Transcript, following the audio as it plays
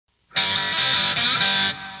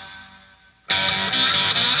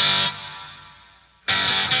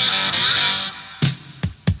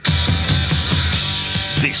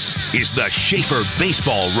is the Schaefer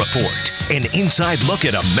Baseball Report, an inside look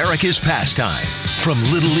at America's pastime. From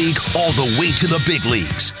Little League all the way to the big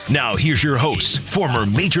leagues. Now here's your host, former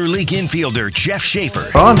Major League infielder Jeff Schaefer.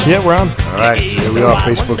 We're on? Yeah, we're on. All right, here we are,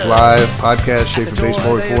 Facebook Live podcast, Schaefer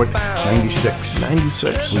Baseball Report, 96.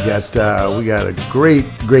 96. We got a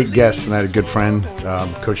great guest tonight, a good friend,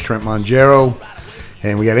 Coach Trent Mongero,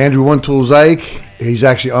 and we got Andrew One Tool Zyke. He's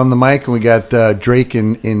actually on the mic, and we got Drake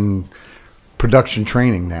in production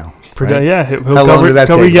training now. Right? Yeah, he'll How long did that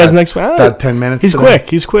cover take? you guys next week. About 10 minutes. He's today?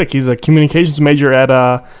 quick. He's a communications major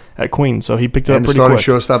at Queens, so he picked it up pretty starting quick.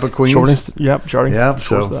 shortstop at Queens. Starting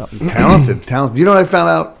shortstop. So talented. You know what I found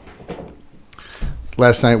out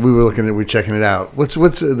last night? We were checking it out. What's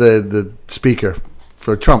the speaker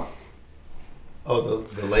for Trump? Oh,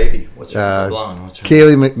 the lady. What's her blonde? What's her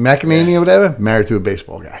Kayleigh McEnany or whatever. Married to a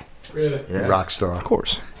baseball guy. Really? Yeah. Rock star. Of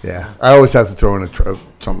course. Yeah. I always have to throw in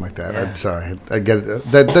something like that. Yeah. I'm sorry. I get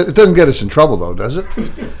it. That it doesn't get us in trouble though, does it?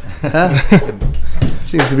 Huh?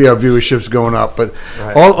 Seems to be our viewership's going up, but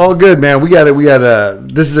right. all good, man. We got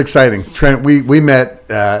this is exciting. Trent, we met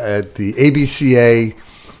at the ABCA.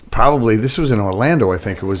 Probably this was in Orlando. I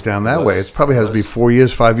think it was down that way. It probably has to be 4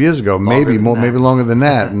 years, 5 years ago, maybe more, maybe longer than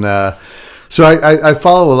that. And so I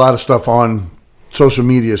follow a lot of stuff on social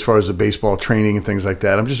media as far as the baseball training and things like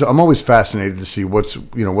that. I'm always fascinated to see what's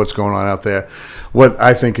going on out there, what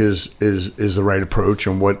I think is the right approach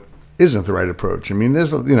and what isn't the right approach. I mean,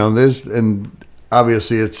 there's and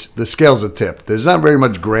obviously it's the scales are tipped. There's not very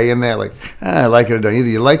much gray in there. Like I like it or don't. Either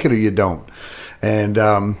you like it or you don't. And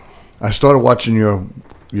I started watching your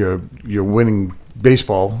winning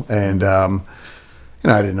baseball and.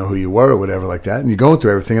 I didn't know who you were or whatever like that. And you're going through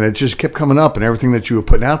everything, and it just kept coming up. And everything that you were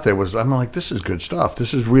putting out there I'm like, this is good stuff.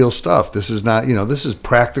 This is real stuff. This is not, this is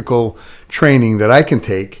practical training that I can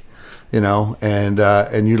take,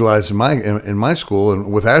 and utilize in my school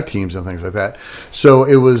and with our teams and things like that. So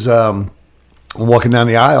it was I'm walking down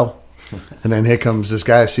the aisle, and then here comes this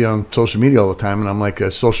guy I see on social media all the time, and I'm like a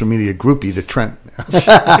social media groupie to Trent.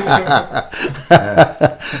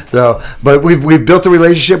 So, but we've built a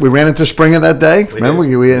relationship. We ran into Springer that day. Remember,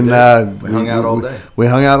 we hung out all day. We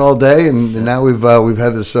hung out all day, and now we've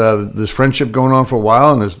had this friendship going on for a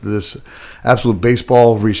while, and this absolute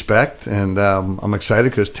baseball respect. And I'm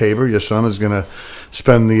excited because Tabor, your son, is going to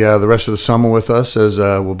spend the rest of the summer with us as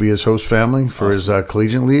we'll be his host family for his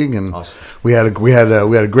collegiate league. And we had a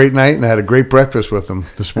great night, and I had a great breakfast with him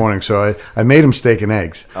this morning. So I made him steak and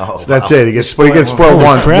eggs. Oh, so that's it. He gets spoiled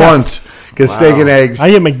once. Get steak and eggs.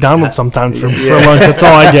 I eat McDonald's sometimes for lunch. That's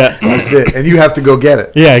all I get. That's it. And you have to go get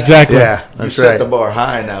it. Yeah, exactly. Yeah, that's you right. set the bar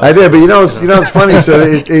high now. I did, but it's funny. So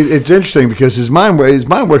it's interesting because his mind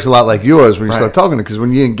works a lot like yours when you start talking to him. Because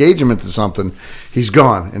when you engage him into something, he's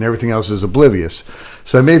gone, and everything else is oblivious.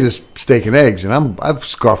 So I made this steak and eggs, and I've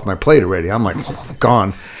scarfed my plate already. I'm like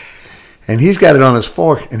gone. And he's got it on his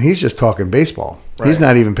fork, and he's just talking baseball. Right. He's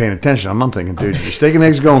not even paying attention. I'm thinking, dude, your steak and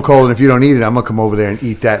eggs are going cold, and if you don't eat it, I'm going to come over there and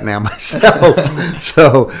eat that now myself.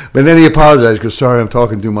 But then he apologized, goes, sorry, I'm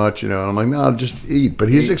talking too much, and I'm like, no, just eat. But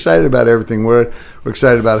he's excited about everything. We're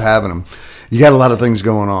excited about having him. You got a lot of things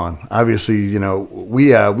going on. Obviously,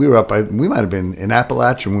 we were up, we might have been in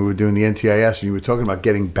Appalachia when we were doing the NTIS, and you were talking about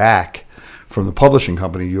getting back from the publishing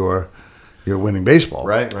company your winning baseball,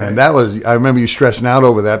 right? And that was, I remember you stressing out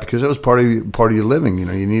over that because it was part of your living. You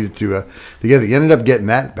needed to get it. You ended up getting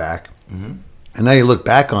that back, and now you look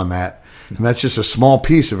back on that, and that's just a small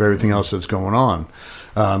piece of everything else that's going on.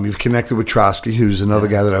 You've connected with Trotsky, who's another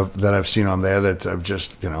guy that I've seen on there that I've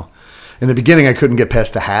just in the beginning I couldn't get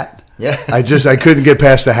past the hat. Yeah, I couldn't get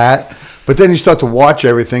past the hat, but then you start to watch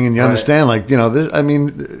everything and you understand this. I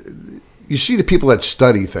mean, you see the people that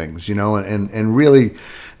study things, and really.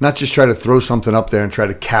 Not just try to throw something up there and try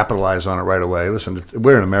to capitalize on it right away. Listen,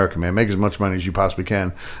 we're in America, man. Make as much money as you possibly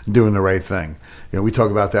can doing the right thing. We talk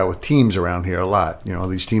about that with teams around here a lot.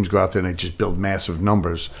 These teams go out there and they just build massive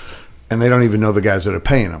numbers, and they don't even know the guys that are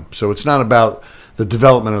paying them. So it's not about the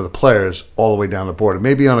development of the players all the way down the board. It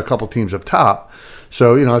may be on a couple teams up top.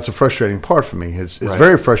 So, that's a frustrating part for me. It's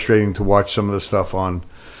very frustrating to watch some of the stuff on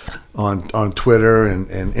Twitter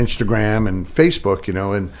and Instagram and Facebook,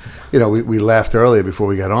 and we laughed earlier before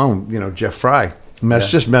we got on, Jeff Fry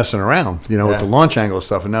just messing around, with the launch angle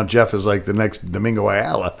stuff, and now Jeff is like the next Domingo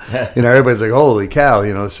Ayala. Everybody's like, holy cow,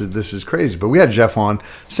 this is crazy. But we had Jeff on,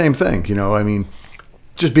 same thing,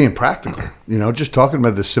 just being practical, just talking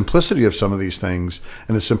about the simplicity of some of these things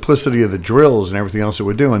and the simplicity of the drills and everything else that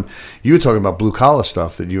we're doing. You were talking about blue collar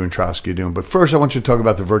stuff that you and Trotsky are doing, but first I want you to talk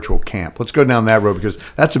about the virtual camp. Let's go down that road because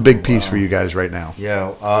that's a big piece for you guys right now.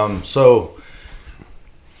 Yeah. So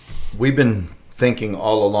we've been thinking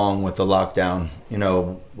all along with the lockdown,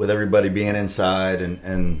 with everybody being inside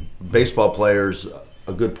and baseball players,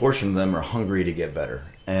 a good portion of them are hungry to get better,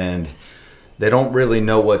 and they don't really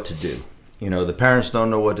know what to do. The parents don't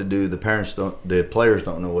know what to do. The players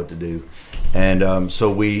don't know what to do. And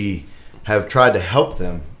so we have tried to help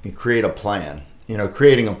them create a plan.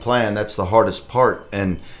 Creating a plan, that's the hardest part,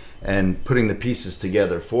 and putting the pieces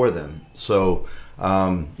together for them. So,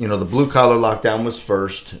 the blue collar lockdown was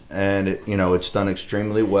first, and it's done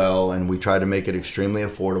extremely well, and we try to make it extremely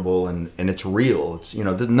affordable, and it's real. It's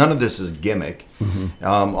none of this is gimmick. Mm-hmm.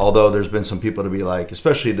 Although there's been some people to be like,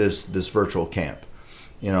 especially this virtual camp,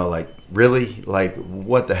 like really, like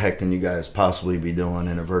what the heck can you guys possibly be doing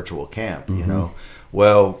in a virtual camp? Mm-hmm.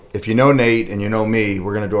 Well, if you know Nate and you know me,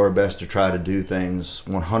 we're going to do our best to try to do things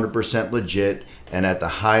 100% legit and at the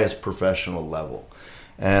highest professional level.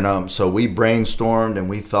 And so we brainstormed and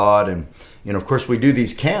we thought, and of course we do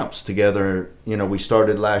these camps together. We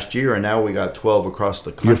started last year, and now we got 12 across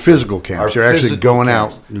the country. Your physical camps. You're actually going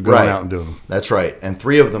out. You're going out and doing them. That's right. And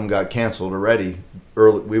 3 of them got canceled already.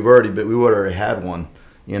 We would already had one,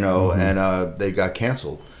 mm-hmm. and they got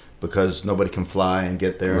canceled because nobody can fly and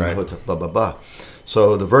get there, and blah blah blah.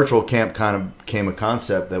 So the virtual camp kind of became a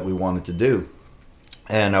concept that we wanted to do,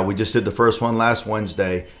 and we just did the first one last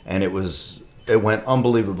Wednesday, and it went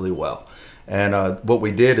unbelievably well. And what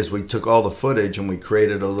we did is we took all the footage and we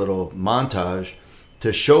created a little montage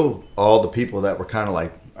to show all the people that were kind of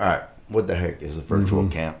like, all right, what the heck is a virtual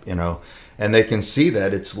mm-hmm. camp, And they can see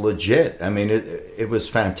that it's legit. I mean, it was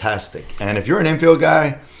fantastic. And if you're an infield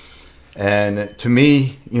guy, and to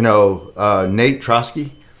me, Nate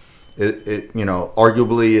Trotsky, it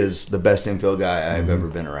arguably is the best infield guy I've mm-hmm. ever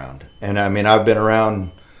been around. And I mean, I've been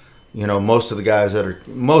around most of the guys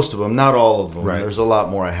most of them, not all of them. Right. There's a lot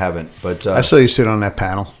more I haven't, but I saw you sit on that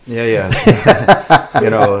panel. Yeah.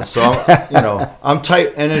 So I'm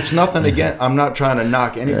tight, and it's nothing again. I'm not trying to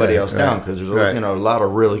knock anybody else down, because there's a lot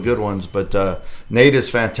of really good ones. But Nate is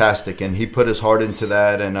fantastic, and he put his heart into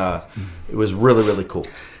that, and it was really, really cool.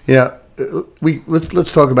 Yeah.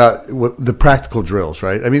 Let's talk about the practical drills,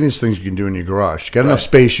 right? I mean, these things you can do in your garage. You got enough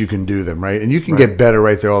space, you can do them, right? And you can get better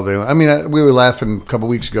right there all day long. I mean, we were laughing a couple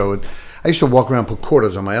of weeks ago, and I used to walk around, put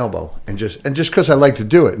quarters on my elbow, and just because I like to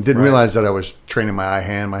do it, and didn't realize that I was training my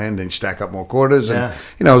hand didn't stack up more quarters, and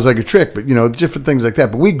it was like a trick. But different things like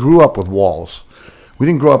that. But we grew up with walls. We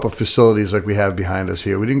didn't grow up with facilities like we have behind us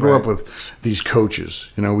here. We didn't grow up with these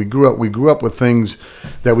coaches. We grew up with things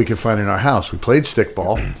that we could find in our house. We played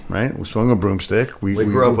stickball, right? We swung a broomstick. We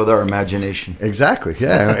grew up with our imagination. Exactly,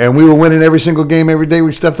 yeah. And we were winning every single game every day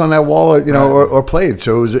we stepped on that wall, or played.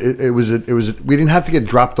 So it was. We didn't have to get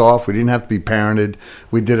dropped off. We didn't have to be parented.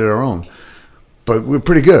 We did it our own. But we're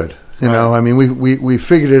pretty good. I mean, we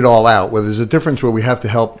figured it all out. Where there's a difference where we have to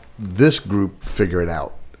help this group figure it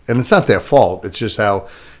out. And it's not their fault. It's just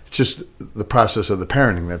the process of the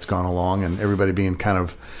parenting that's gone along, and everybody being kind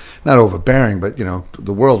of not overbearing, but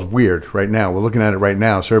the world's weird right now. We're looking at it right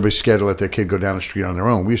now. So everybody's scared to let their kid go down the street on their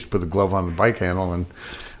own. We used to put the glove on the bike handle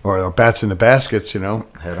or our bats in the baskets, head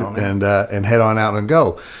on and head on out and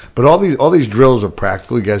go. But all these drills are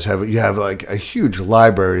practical. You guys have like a huge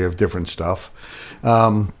library of different stuff.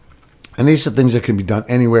 And these are things that can be done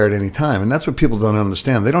anywhere at any time. And that's what people don't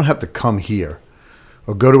understand. They don't have to come here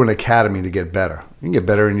or go to an academy to get better. You can get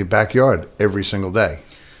better in your backyard every single day.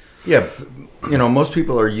 Yeah, most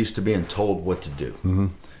people are used to being told what to do. Mm-hmm.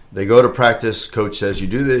 They go to practice, coach says, you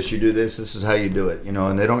do this, this is how you do it,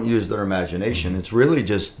 and they don't use their imagination. Mm-hmm. It's really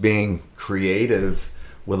just being creative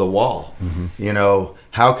with a wall. Mm-hmm.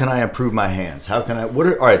 How can I improve my hands?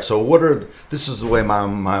 This is the way my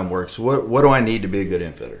mind works. What do I need to be a good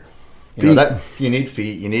infielder? You need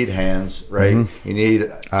feet, you need hands, right? Mm-hmm. You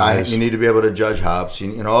need eyes. You need to be able to judge hops.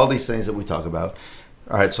 All these things that we talk about.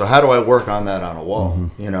 All right, so how do I work on that on a wall?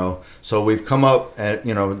 Mm-hmm. So we've come up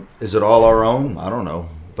and is it all our own? I don't know,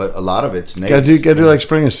 but a lot of it's Nate's. Got to do like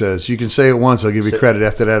Springer says. You can say it once, I'll give you credit.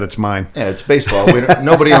 After that, it's mine. Yeah, it's baseball.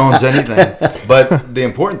 Nobody owns anything. But the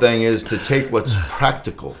important thing is to take what's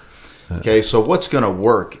practical. Okay, so what's going to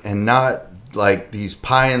work, and not like these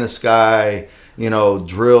pie in the sky,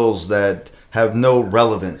 drills that have no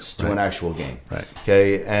relevance to an actual game. Right.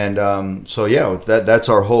 Okay. And that's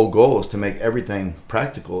our whole goal, is to make everything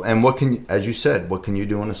practical. And as you said, what can you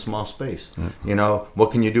do in a small space? Right.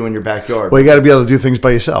 What can you do in your backyard? Well, you got to be able to do things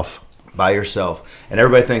by yourself. And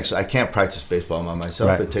everybody thinks, I can't practice baseball by myself.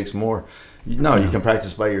 Right. It takes more. No, you can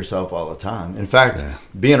practice by yourself all the time. In fact,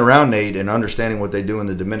 being around Nate and understanding what they do in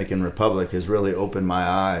the Dominican Republic has really opened my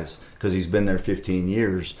eyes, because he's been there 15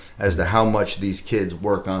 years, as to how much these kids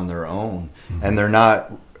work on their own. Mm-hmm. And they're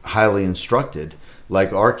not highly instructed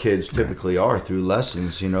like our kids typically are through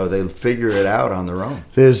lessons. They figure it out on their own.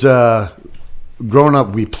 There's growing up,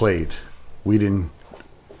 we played. We didn't.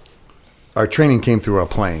 Our training came through our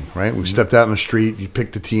playing, right? We stepped out in the street, you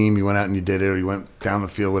picked a team, you went out and you did it, or you went down the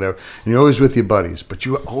field, whatever. And you're always with your buddies, but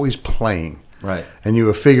you were always playing. Right. And you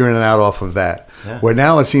were figuring it out off of that. Yeah. Where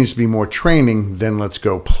now it seems to be more training than let's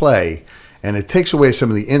go play. And it takes away some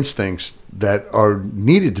of the instincts that are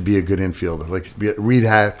needed to be a good infielder, like read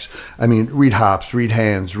hops, read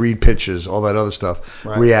hands, read pitches, all that other stuff,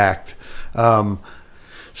 right. React.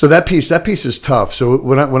 So that piece is tough. So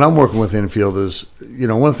when I'm working with infielders,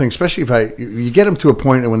 one of the things, especially if you get them to a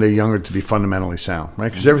point when they're younger to be fundamentally sound, right?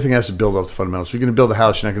 Because everything has to build off the fundamentals. So you're going to build a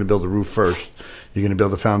house, you're not going to build the roof first. You're going to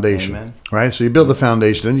build the foundation, Amen. right? So you build the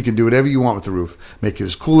foundation, then you can do whatever you want with the roof. Make it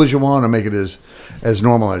as cool as you want, or make it as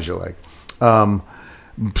normal as you like.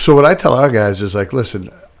 So what I tell our guys is like, listen,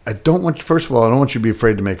 first of all, I don't want you to be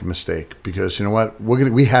afraid to make a mistake, because you know what?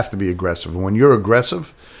 We have to be aggressive. And when you're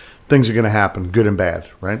aggressive, things are going to happen, good and bad,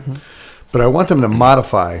 right? Mm-hmm. But I want them to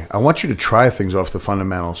modify. I want you to try things off the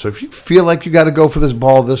fundamentals. So if you feel like you got to go for this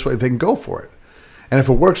ball this way, then go for it. And if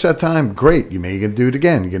it works that time, great. You're going to do it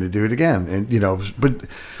again. You're going to do it again. And, but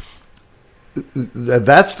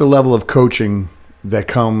that's the level of coaching that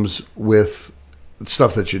comes with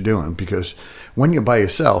stuff that you're doing, because when you're by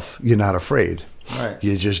yourself, you're not afraid. Right.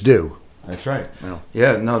 You just do. That's right.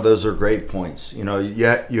 Yeah, no, those are great points. You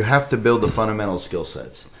have to build the fundamental skill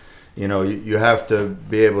sets. You have to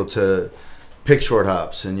be able to pick short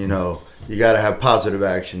hops, and, you got to have positive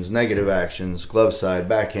actions, negative actions, glove side,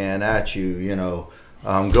 backhand at you,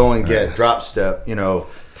 go and get, drop step,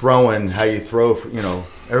 throwing, how you throw,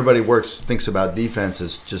 everybody thinks about defense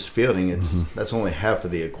as just fielding. That's only half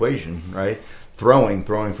of the equation, right? Throwing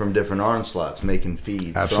from different arm slots, making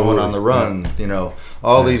feeds, Absolutely. throwing on the run,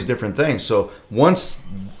 all these different things. So once,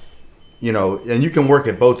 and you can work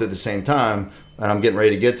at both at the same time, and I'm getting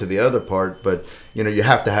ready to get to the other part, but, you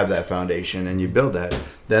have to have that foundation and you build that.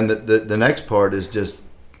 Then the next part is just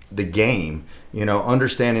the game,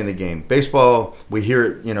 understanding the game. Baseball, we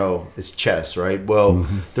hear it, it's chess, right? Well,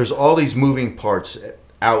 there's all these moving parts,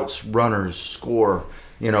 outs, runners, score,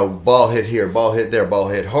 ball hit here, ball hit there, ball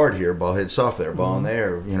hit hard here, ball hit soft there, ball in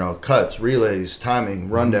there, cuts, relays, timing,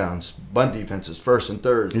 rundowns, bunt defenses, first and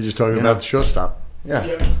third. You're just talking about the shortstop. Yeah.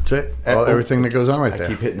 That's it. Everything that goes on right there. I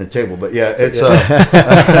keep hitting the table, but yeah, it's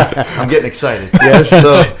I'm getting excited. Yes.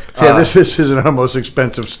 This isn't our most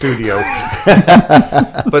expensive studio.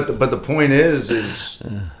 But the point is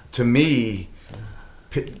to me,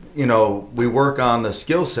 we work on the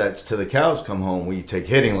skill sets till the cows come home. We take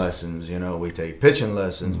hitting lessons, we take pitching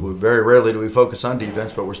lessons. We very rarely do we focus on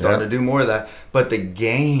defense, but we're starting to do more of that. But the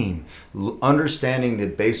game, understanding the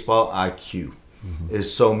baseball IQ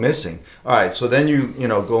is so missing. All right, so then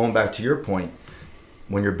going back to your point,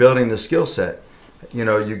 when you're building the skill set,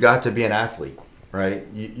 you got to be an athlete, right?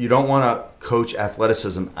 You don't want to coach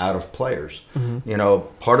athleticism out of players.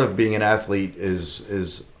 Part of being an athlete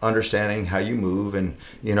is understanding how you move, and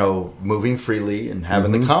moving freely, and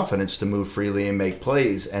having the confidence to move freely and make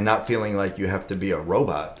plays, and not feeling like you have to be a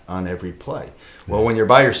robot on every play. Well, when you're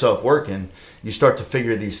by yourself working, you start to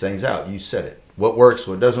figure these things out. You said it. What works,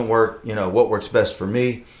 what doesn't work, what works best for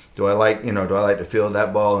me. Do I like to field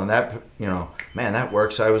that ball, and that, man, that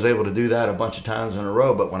works. I was able to do that a bunch of times in a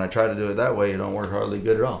row, but when I try to do it that way, it don't work hardly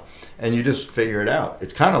good at all. And you just figure it out.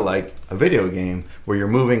 It's kind of like a video game where you're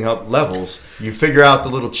moving up levels. You figure out the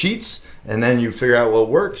little cheats, and then you figure out what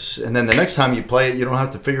works. And then the next time you play it, you don't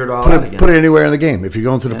have to figure it all out again. Put it anywhere in the game. If you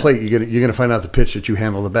go into the plate, you're going to find out the pitch that you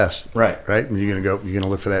handle the best. Right. And you're going to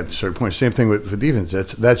look for that at a certain point. Same thing with defense.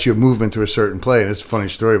 That's your movement to a certain play. And it's a funny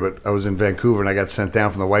story, but I was in Vancouver and I got sent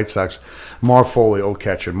down from the White Sox. Marv Foley, old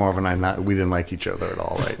catcher, Marv and I, we didn't like each other at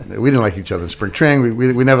all. Right. We didn't like each other in spring training.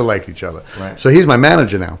 We never liked each other. Right. So he's my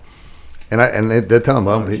manager now, and they're telling him,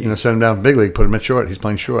 well, send him down to big league, put him at short. He's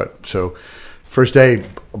playing short. So first day,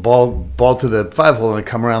 ball to the 5-hole, and I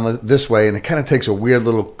come around this way, and it kind of takes a weird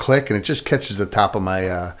little click, and it just catches the top of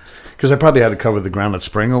my because I probably had to cover the ground that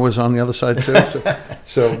Springer was on the other side too.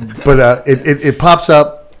 But it pops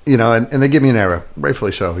up, and they give me an error,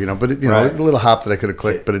 rightfully so, But a little hop that I could have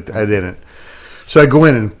clicked, but I didn't. So I go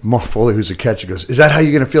in, and Mark Foley, who's a catcher, goes, "Is that how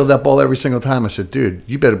you're going to field that ball every single time?" I said, "Dude,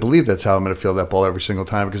 you better believe that's how I'm going to field that ball every single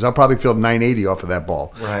time, because I'll probably field 980 off of that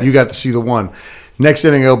ball. Right. You got to see the one." Next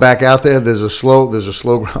inning, I go back out there. There's a slow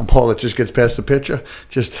ground ball that just gets past the pitcher,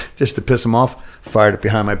 just to piss him off. Fired it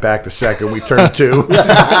behind my back to second. We turned 2.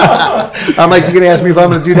 I'm like, you gonna ask me if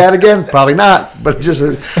I'm gonna do that again? Probably not. But just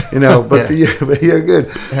but you're good.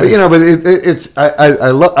 But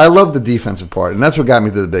I love the defensive part, and that's what got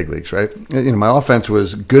me to the big leagues, right? My offense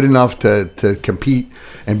was good enough to compete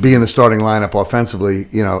and be in the starting lineup offensively,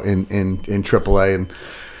 in AAA,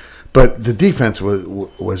 but the defense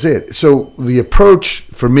was it. So the approach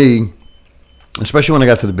for me, especially when I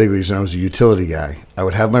got to the big leagues and I was a utility guy, I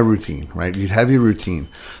would have my routine, right? You'd have your routine.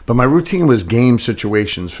 But my routine was game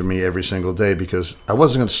situations for me every single day because I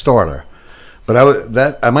wasn't a starter. But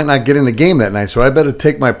I might not get in the game that night, so I better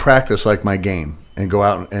take my practice like my game and go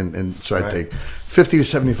out and so I take 50 to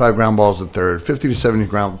 75 ground balls at third, 50 to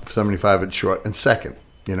 75 at short, and second.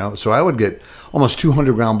 So I would get almost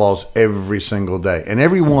 200 ground balls every single day, and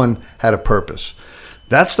every one had a purpose.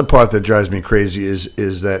 That's the part that drives me crazy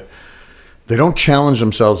is that they don't challenge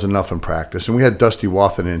themselves enough in practice. And we had Dusty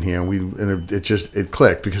Wathan in here, and it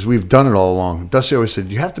clicked because we've done it all along. Dusty always said,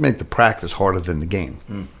 you have to make the practice harder than the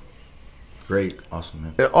game. Great. Awesome,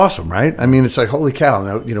 man. Awesome, right? I mean, it's like, holy cow.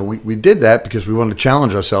 Now, we did that because we wanted to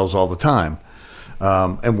challenge ourselves all the time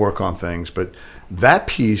and work on things. But that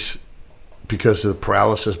piece, because of the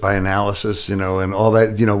paralysis by analysis, and all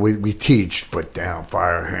that, we teach foot down,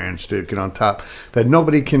 fire, hands, get on top, that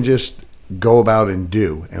nobody can just go about and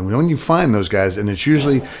do. And when you find those guys, and it's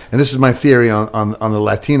usually, and this is my theory on the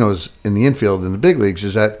Latinos in the infield in the big leagues,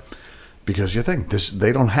 is that because you think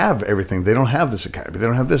they don't have everything, they don't have this academy, they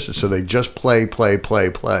don't have this, so they just play,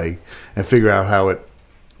 and figure out how it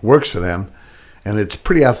works for them, and it's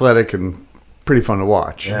pretty athletic and pretty fun to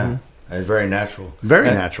watch. Yeah. It's very natural. Very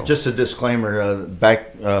natural. Just a disclaimer: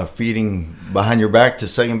 back feeding behind your back to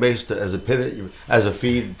second base as a pivot, as a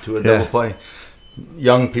feed to a double play.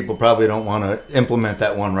 Young people probably don't want to implement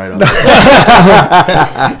that one right off.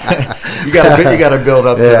 You got to build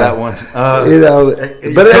up to that one.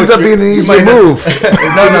 But it ends up being an easy move.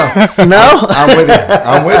 No. I'm with you.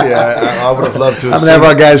 I would have loved to. I'm gonna have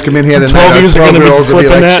our guys come in here tonight. 12 years are going to be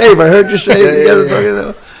flipping like, that. Save, I heard you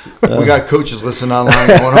say. We got coaches listening online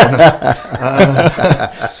going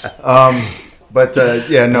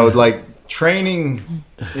on. Like training,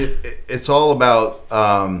 it's all about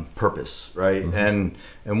purpose, right? Mm-hmm.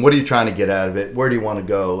 And what are you trying to get out of it? Where do you want to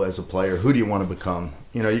go as a player? Who do you want to become?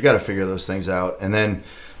 You got to figure those things out. And then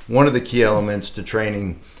one of the key elements to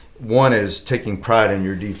training, one is taking pride in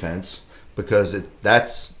your defense, because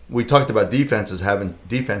we talked about defense having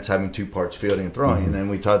 2 parts, fielding and throwing. Mm-hmm. And then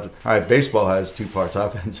we talked, all right, baseball has 2 parts,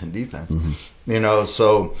 offense and defense. Mm-hmm.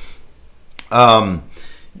 So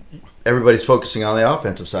everybody's focusing on the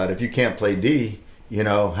offensive side. If you can't play D,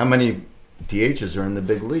 how many DHs are in the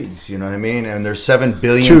big leagues? You know what I mean? And there's 7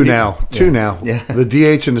 billion. Two now. Yeah. The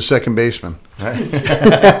DH and the second baseman.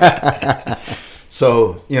 Right.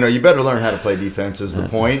 So, you better learn how to play defense is the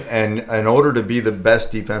point. And in order to be the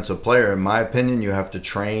best defensive player, in my opinion, you have to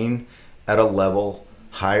train at a level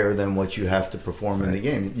higher than what you have to perform in the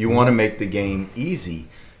game. You want to make the game easy.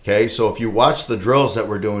 Okay, so if you watch the drills that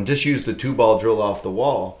we're doing, just use the 2-ball drill off the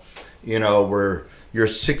wall, where you're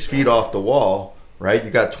 6 feet off the wall, right?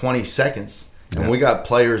 You got 20 seconds. And we got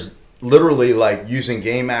players literally like using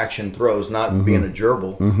game action throws, not being a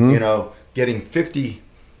gerbil, getting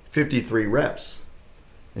 53 reps.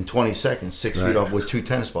 In 20 seconds, 6 feet off with 2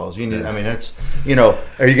 tennis balls. You need. I mean, that's.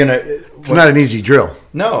 Are you gonna? It's not an easy drill.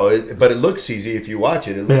 No, but it looks easy if you watch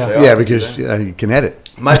it. It looks like because you can edit.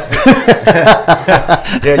 My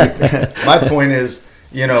point is,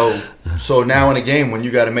 so now in a game when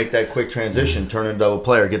you got to make that quick transition, turn a double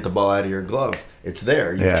play or get the ball out of your glove, it's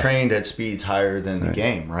there. You've trained at speeds higher than the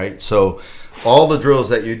game, right? So all the drills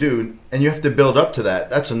that you do, and you have to build up to that.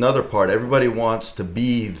 That's another part. Everybody wants to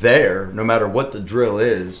be there, no matter what the drill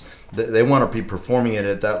is. They want to be performing it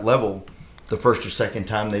at that level the first or second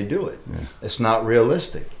time they do it. Yeah. It's not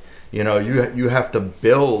realistic. You have to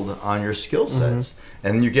build on your skill sets,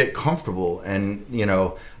 and you get comfortable. And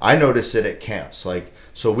I notice it at camps.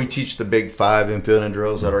 So we teach the big 5 infielding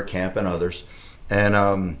drills at our camp and others. And,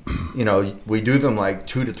 we do them like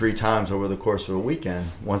 2 to 3 times over the course of a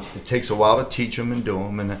weekend. It takes a while to teach them and do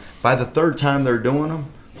them. And by the 3rd time they're doing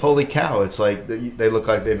them, holy cow, it's like they look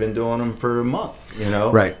like they've been doing them for a month,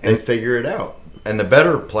 Right. They figure it out. And the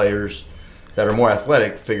better players that are more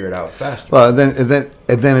athletic figure it out faster. Well, and then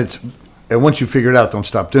it's, and once you figure it out, don't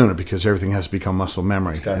stop doing it, because everything has to become muscle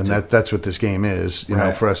memory. And that's what this game is.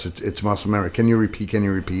 For us, it's muscle memory. Can you repeat?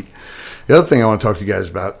 The other thing I want to talk to you guys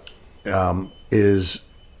about is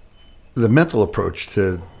the mental approach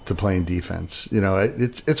to to playing defense.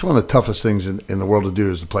 It's one of the toughest things in the world to do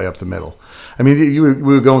is to play up the middle. I mean, we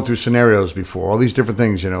were going through scenarios before, all these different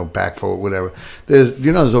things, back, forward, whatever. There's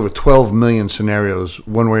over 12 million scenarios,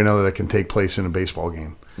 one way or another, that can take place in a baseball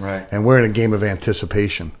game. Right. And we're in a game of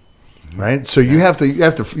anticipation, right? So you have to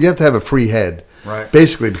have a free head, right?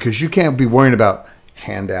 Basically, because you can't be worrying about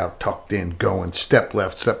hand out, tucked in, going, step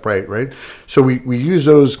left, step right, right? So we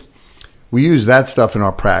use that stuff in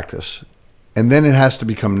our practice. And then it has to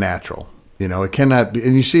become natural. It cannot be,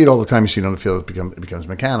 and you see it all the time. You see it on the field. It becomes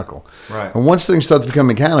mechanical. Right. And once things start to become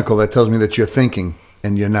mechanical, that tells me that you're thinking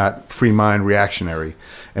and you're not free mind reactionary.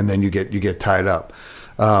 And then you get tied up.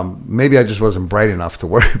 Maybe I just wasn't bright enough to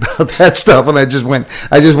worry about that stuff, and I just went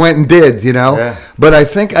and did. Yeah. But I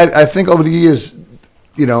think over the years,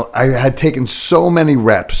 I had taken so many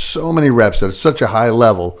reps at such a high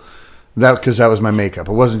level. Because that was my makeup.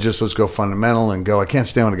 It wasn't just let's go fundamental and go. I can't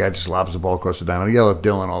stand when a guy just lobs the ball across the diamond. I yell at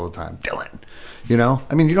Dylan all the time. Dylan,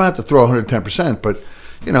 I mean, you don't have to throw 110%, but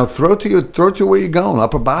throw to where you're going,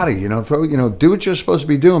 upper body. Do what you're supposed to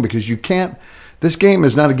be doing, because you can't. This game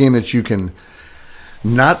is not a game that you can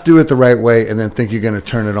not do it the right way and then think you're going to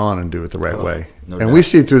turn it on and do it the right way. No and doubt. we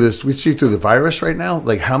see through this. We see through the virus right now.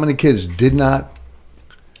 Like how many kids did not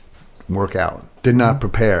work out, did not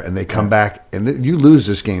prepare, and they come back, and you lose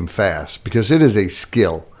this game fast because it is a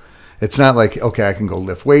skill. It's not like, okay, I can go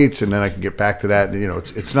lift weights and then I can get back to that.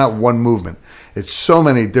 It's not one movement. It's so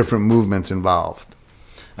many different movements involved.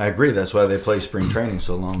 I agree. That's why they play spring training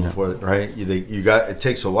so long before, right? It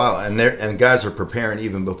takes a while, and guys are preparing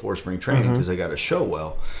even before spring training because they got to show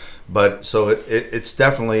well. But so it's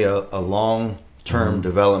definitely a long-term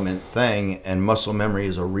development thing, and muscle memory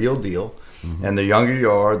is a real deal. And the younger you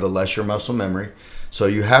are, the less your muscle memory. So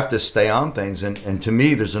you have to stay on things. And to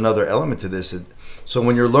me, there's another element to this. So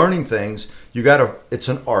when you're learning things, it's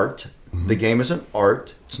an art. The game is an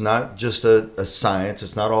art. It's not just a science.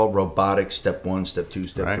 It's not all robotic, step 1, step 2,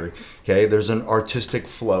 step 3. Okay, there's an artistic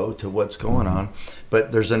flow to what's going on,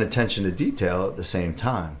 but there's an attention to detail at the same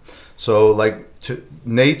time. So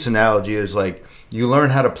Nate's analogy is like you learn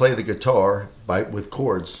how to play the guitar with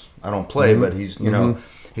chords. I don't play, but he's,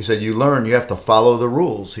 he said, you have to follow the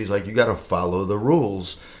rules. He's like, you got to follow the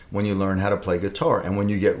rules when you learn how to play guitar. And when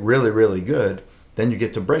you get really, really good, then you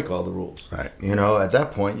get to break all the rules. Right. At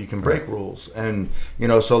that point, you can break rules. And,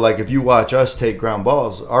 so like if you watch us take ground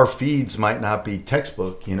balls, our feeds might not be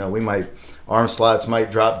textbook. Arm slots might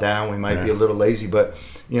drop down. We might be a little lazy. But,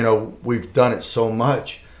 we've done it so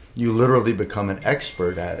much, you literally become an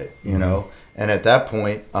expert at it, And at that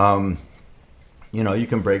point, you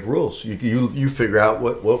can break rules. You figure out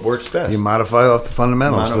what works best. You modify off the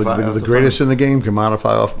fundamentals. The greatest in the game can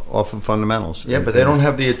modify off of fundamentals. Yeah, but they don't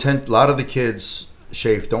have the attention. A lot of the kids,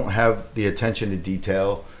 Shafe, don't have the attention to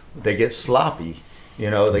detail. They get sloppy.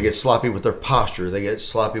 They get sloppy with their posture. They get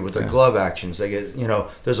sloppy with their glove actions. They get,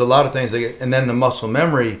 there's a lot of things and then the muscle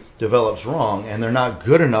memory develops wrong, and they're not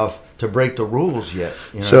good enough to break the rules yet.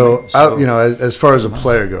 As far as a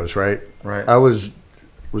player goes, right? Right. I was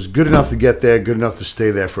good enough to get there, good enough to stay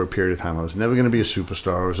there for a period of time. I was never going to be a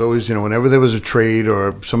superstar. I was always, whenever there was a trade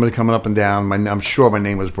or somebody coming up and down, I'm sure my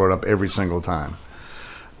name was brought up every single time.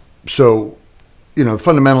 So, the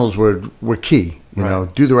fundamentals were key.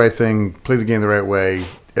 Do the right thing, play the game the right way,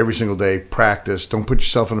 every single day, practice. Don't put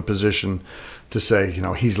yourself in a position to say,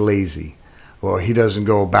 he's lazy or he doesn't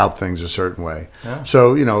go about things a certain way. Yeah.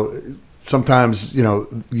 So, sometimes,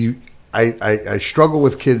 I struggle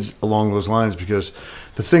with kids along those lines because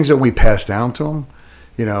the things that we pass down to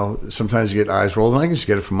them, sometimes you get eyes rolled, and I can just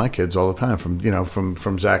get it from my kids all the time,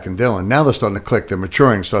 from Zach and Dylan. Now they're starting to click. They're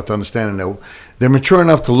maturing, start to understand, and they're mature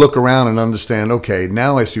enough to look around and understand. Okay,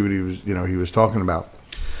 now I see what he was talking about.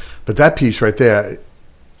 But that piece right there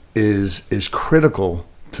is critical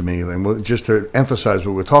to me. And just to emphasize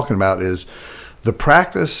what we're talking about is the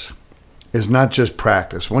practice is not just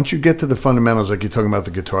practice. Once you get to the fundamentals, like you're talking about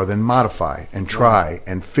the guitar, then modify and try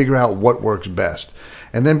and figure out what works best,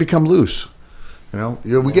 and then become loose.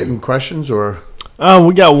 We getting questions or?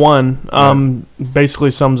 We got one.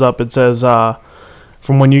 Basically sums up. It says,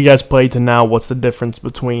 from when you guys played to now, what's the difference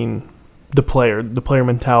between the player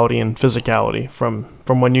mentality and physicality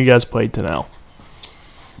from when you guys played to now?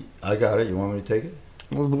 I got it. You want me to take it?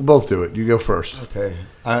 We'll both do it. You go first. Okay.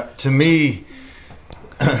 To me,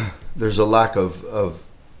 there's a lack of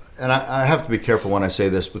and I have to be careful when I say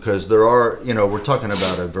this because there are, we're talking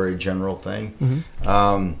about a very general thing.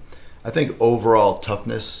 Mm-hmm. I think overall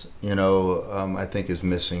toughness, I think is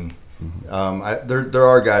missing. Mm-hmm. There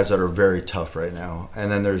are guys that are very tough right now,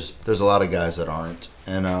 and then there's a lot of guys that aren't.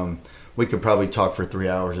 And we could probably talk for 3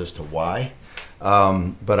 hours as to why.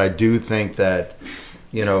 But I do think that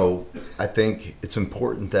I think it's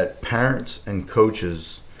important that parents and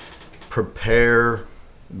coaches prepare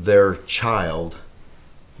their child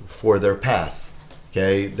for their path.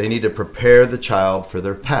 Okay, they need to prepare the child for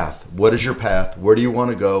their path. What is your path? Where do you want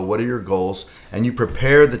to go? What are your goals? And you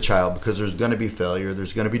prepare the child, because there's going to be failure.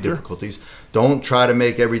 There's going to be difficulties. Don't try to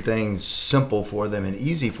make everything simple for them and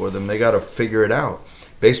easy for them. They got to figure it out.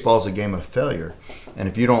 Baseball is a game of failure. And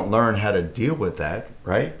if you don't learn how to deal with that,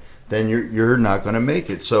 right, then you're not going to make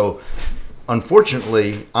it. So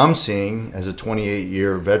unfortunately, I'm seeing, as a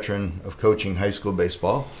 28-year veteran of coaching high school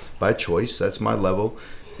baseball by choice, that's my level,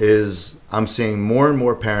 is I'm seeing more and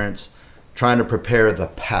more parents trying to prepare the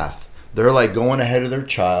path. They're like going ahead of their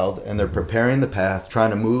child, and they're preparing the path, trying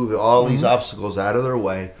to move all these obstacles out of their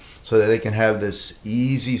way so that they can have this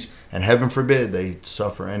easy, and heaven forbid they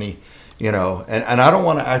suffer any, and I don't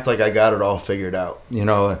want to act like I got it all figured out,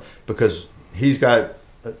 because he's got,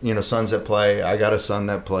 sons that play, I got a son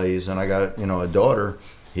that plays, and I got, a daughter.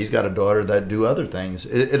 He's got a daughter that do other things.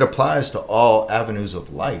 It applies to all avenues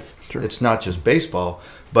of life. Sure. It's not just baseball.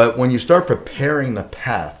 But when you start preparing the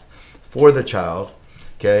path for the child,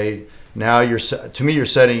 okay, now you're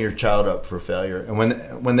setting your child up for failure. And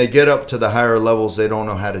when they get up to the higher levels, they don't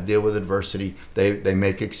know how to deal with adversity. They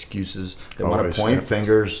make excuses. They want to point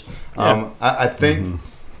fingers. I think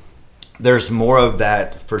there's more of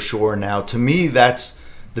that for sure now. To me, that's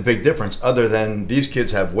the big difference, other than these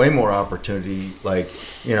kids have way more opportunity. Like,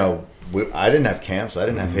 I didn't have camps. I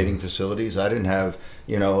didn't have hitting facilities. I didn't have,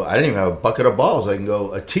 I didn't even have a bucket of balls. I can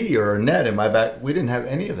go a tee or a net in my back. We didn't have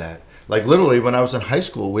any of that. Like, literally, when I was in high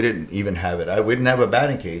school, we didn't even have it. We didn't have a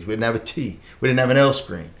batting cage. We didn't have a tee. We didn't have an L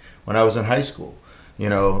screen when I was in high school.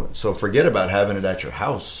 So forget about having it at your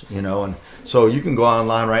house, and so you can go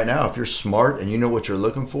online right now. If you're smart and you know what you're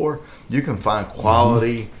looking for, you can find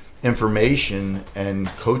quality information and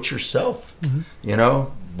coach yourself.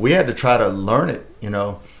 We had to try to learn it.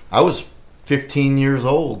 I was 15 years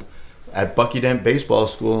old at Bucky Dent Baseball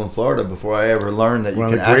School in Florida before I ever learned that one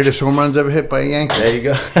of the greatest home runs ever hit by a Yankee. There you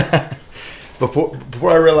go.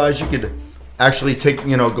 before I realized you could actually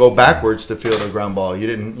go backwards to field a ground ball. You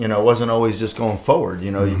didn't, it wasn't always just going forward.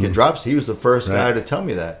 You get drops. He was the first guy to tell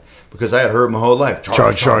me that, because I had heard my whole life.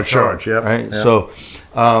 Charge. Yep. Right. Yep. So,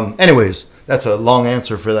 anyways, that's a long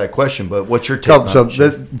answer for that question, but what's your take on it?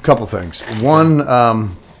 So, a couple things. One,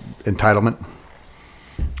 entitlement.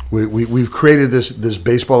 We've created this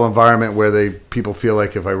baseball environment where people feel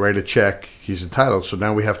like if I write a check, he's entitled. So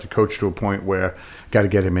now we have to coach to a point where got to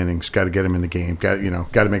get him innings, got to get him in the game, got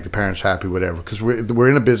to make the parents happy, whatever. Because we're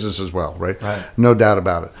in a business as well, right? Right. No doubt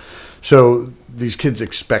about it. So these kids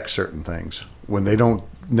expect certain things when they don't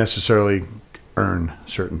necessarily earn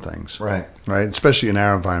certain things. Right. Right. Especially in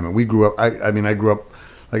our environment. We grew up. I grew up.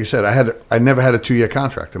 Like I said, I never had a 2-year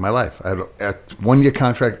contract in my life. I had a 1-year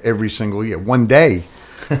contract every single year. One day.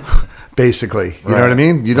 Basically, you know what I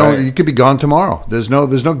mean. You don't. Right. You could be gone tomorrow. There's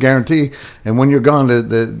no guarantee. And when you're gone,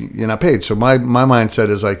 you're not paid. So my mindset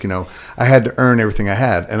is like, I had to earn everything I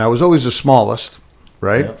had, and I was always the smallest,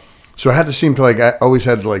 right? Yep. So I had to seem to I always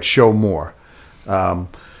had to show more.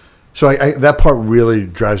 So I that part really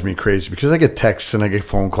drives me crazy, because I get texts and I get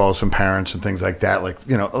phone calls from parents and things like that.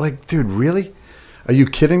 Dude, really? Are you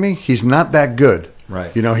kidding me? He's not that good.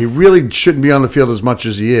 Right. He really shouldn't be on the field as much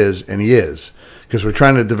as he is, and he is. Because we're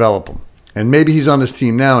trying to develop him. And maybe he's on this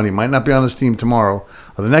team now, and he might not be on this team tomorrow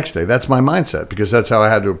or the next day. That's my mindset, because that's how I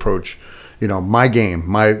had to approach, my game,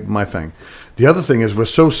 my thing. The other thing is we're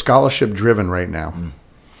so scholarship-driven right now.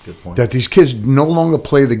 Good point. That these kids no longer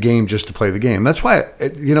play the game just to play the game. That's why,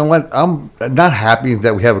 I'm not happy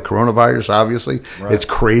that we have a coronavirus, obviously. Right. It's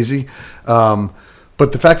crazy.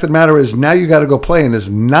 But the fact of the matter is, now you got to go play, and there's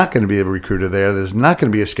not going to be a recruiter there. There's not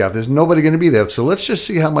going to be a scout. There's nobody going to be there. So let's just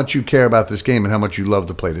see how much you care about this game and how much you love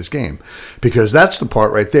to play this game, because that's the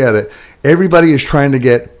part right there that everybody is trying to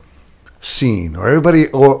get seen, or everybody,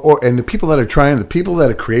 and the people that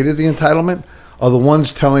have created the entitlement are the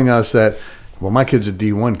ones telling us that, well, my kid's a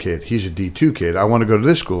D1 kid. He's a D2 kid. I want to go to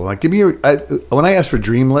this school. Like, give me when I ask for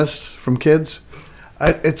dream lists from kids,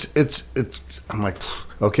 I'm like,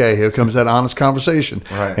 okay, here comes that honest conversation.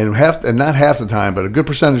 Right. And not half the time, but a good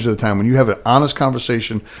percentage of the time, when you have an honest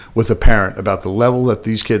conversation with a parent about the level that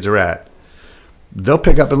these kids are at, they'll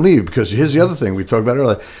pick up and leave. Because here's the other thing we talked about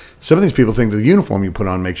earlier. Some of these people think the uniform you put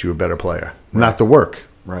on makes you a better player, not the work.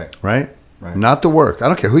 Right. Not the work. I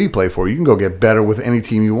don't care who you play for. You can go get better with any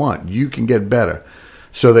team you want. You can get better.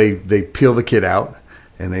 So they peel the kid out.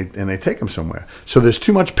 And they take them somewhere. So there's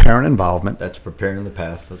too much parent involvement. That's preparing the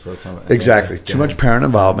path. That's what I'm talking about. Exactly. Too much parent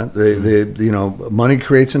involvement. Money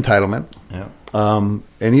creates entitlement. Yeah. And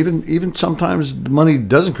even sometimes the money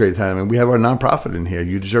doesn't create time. I mean, we have our nonprofit in here.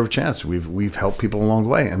 You Deserve a Chance. We've helped people along the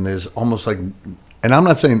way, and there's almost like, and I'm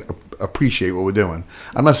not saying appreciate what we're doing.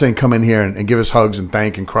 I'm not saying come in here and give us hugs and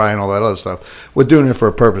thank and cry and all that other stuff. We're doing it for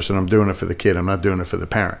a purpose, and I'm doing it for the kid. I'm not doing it for the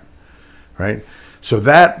parent, right? So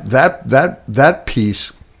that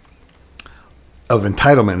piece of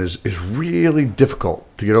entitlement is really difficult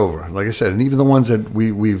to get over. Like I said, and even the ones that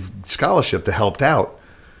we've scholarship that helped out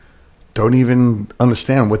don't even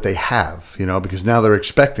understand what they have, because now they're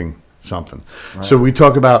expecting something. Right. So we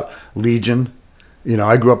talk about Legion.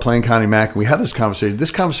 I grew up playing Connie Mack, and we had this conversation.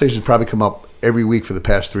 This conversation has probably come up every week for the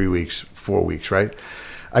past 3 weeks, 4 weeks, right?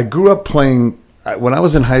 I grew up playing, when I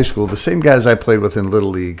was in high school, the same guys I played with in Little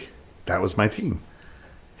League, that was my team.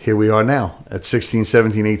 Here we are now at 16,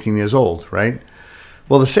 17, 18 years old, right?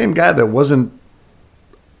 Well, the same guy that wasn't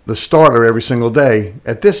the starter every single day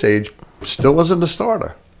at this age still wasn't the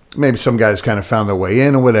starter. Maybe some guys kind of found their way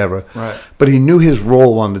in or whatever. Right. But he knew his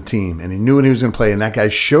role on the team, and he knew when he was going to play. And that guy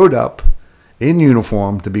showed up in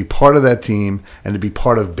uniform to be part of that team and to be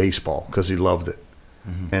part of baseball because he loved it.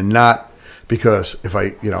 Mm-hmm. And not because if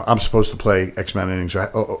I'm supposed to play X amount of innings.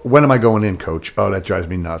 When am I going in, coach? Oh, that drives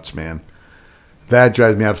me nuts, man. That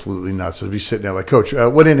drives me absolutely nuts. I'd be sitting there like, Coach,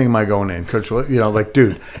 what inning am I going in? Coach,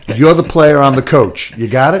 dude, you're the player, I'm the coach. You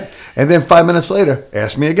got it? And then 5 minutes later,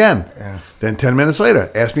 ask me again. Yeah. Then 10 minutes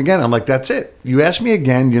later, ask me again. I'm like, that's it. You ask me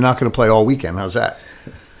again, you're not going to play all weekend. How's that?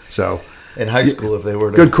 So in high school, if they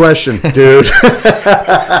were to... Good question, dude.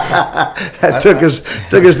 That took us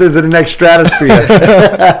to the next stratosphere.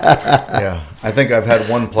 Yeah. I think I've had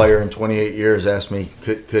one player in 28 years ask me,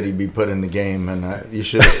 could he be put in the game? And you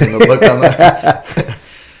should have seen the look on that.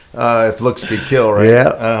 If looks could kill, right?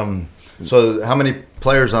 Yeah. So how many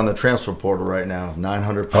players on the transfer portal right now?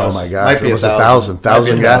 900 plus? Oh, my gosh. Might be almost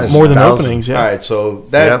 1,000 guys. More than openings, yeah. All right, so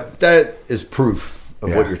that is proof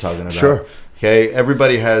of what you're talking about. Sure. Okay,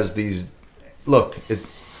 everybody has these. Look,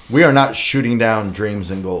 we are not shooting down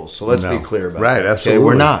dreams and goals. So let's be clear about that. Right, absolutely. Okay,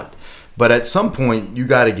 we're not. But at some point, you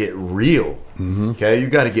got to get real. Mm-hmm. Okay, you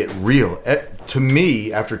got to get real. To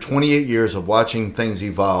me, after 28 years of watching things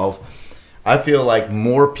evolve, I feel like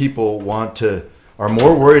more people are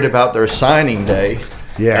more worried about their signing day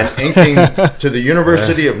and inking to the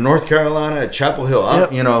University of North Carolina at Chapel Hill,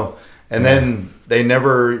 and then they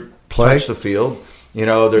never touch the field.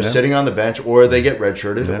 They're sitting on the bench, or they get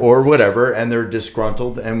redshirted, or whatever, and they're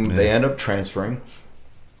disgruntled, and they end up transferring.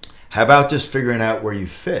 How about just figuring out where you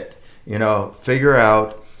fit? Figure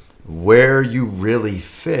out where you really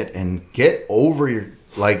fit and get over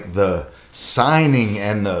the signing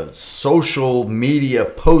and the social media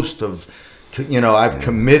post of, I've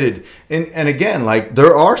committed. And again,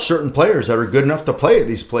 there are certain players that are good enough to play at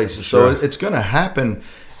these places. Sure. So it's going to happen,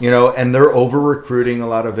 and they're over recruiting a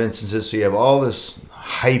lot of instances. So you have all this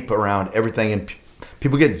hype around everything, and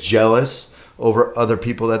people get jealous over other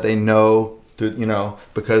people that they know.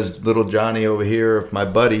 Because little Johnny over here, my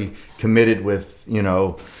buddy, committed with,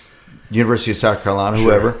 University of South Carolina,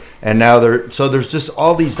 whoever, and now there's just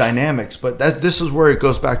all these dynamics. But this is where it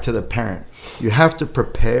goes back to the parent. You have to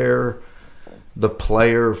prepare the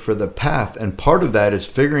player for the path, and part of that is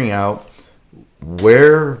figuring out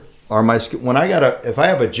where are my skills. If I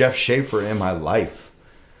have a Jeff Schaefer in my life,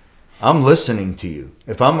 I'm listening to you.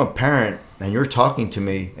 If I'm a parent and you're talking to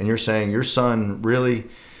me and you're saying your son really,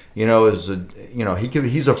 he's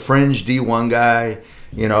a fringe D1 guy,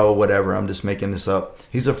 whatever. I'm just making this up.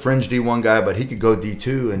 He's a fringe D1 guy, but he could go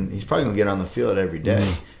D2, and he's probably gonna get on the field every day.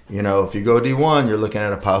 Mm-hmm. If you go D1, you're looking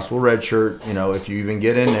at a possible red shirt. If you even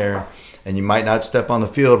get in there, and you might not step on the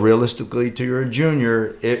field realistically till you're a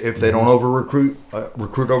junior if they don't recruit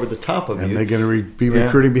over the top of you. And they're gonna be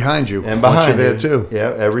recruiting behind you and behind you there too.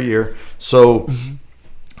 Yeah, every year. So. Mm-hmm.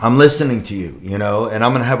 I'm listening to you, and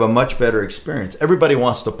I'm going to have a much better experience. Everybody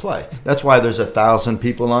wants to play. That's why there's 1,000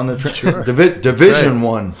 people on the Division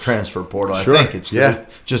One transfer portal. I think it's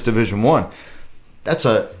just Division One.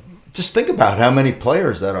 Just think about how many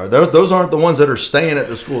players that are. Those aren't the ones that are staying at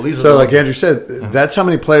the school. These are like Andrew said, that's how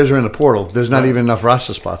many players are in the portal. There's not even enough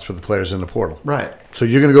roster spots for the players in the portal. Right. So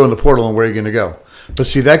you're going to go in the portal, and where are you going to go? But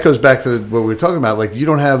see, that goes back to what we were talking about. Like, you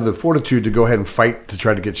don't have the fortitude to go ahead and fight to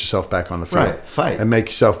try to get yourself back on the field. Right, fight. And make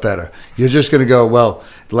yourself better. You're just going to go, well,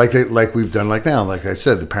 like we've done now. Like I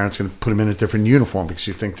said, the parent's going to put him in a different uniform because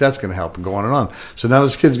he thinks that's going to help, and go on and on. So now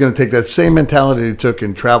this kid's going to take that same mentality he took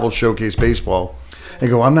in travel showcase baseball and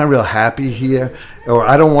go, I'm not real happy here, or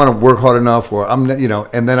I don't want to work hard enough, or and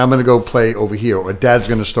then I'm going to go play over here, or Dad's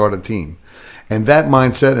going to start a team. And that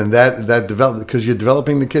mindset and that development, because you're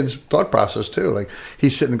developing the kid's thought process too. Like,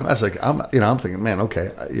 he's sitting in class, like I'm thinking, man, okay,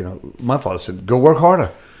 my father said, go work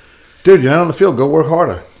harder. Dude, you're not on the field. Go work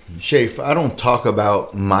harder. Shafe, I don't talk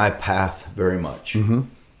about my path very much. Mm-hmm.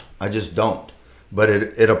 I just don't. But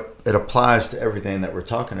it applies to everything that we're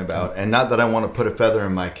talking about. And not that I want to put a feather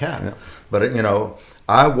in my cap, but,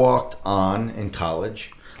 I walked on in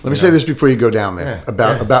college. Let me say this before you go down there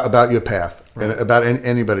Yeah. about your path and about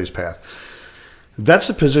anybody's path. That's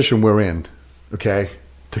the position we're in, okay,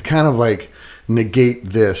 to kind of like negate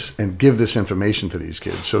this and give this information to these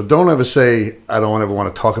kids. So don't ever say, I don't ever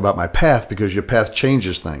want to talk about my path, because your path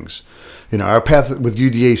changes things. Our path with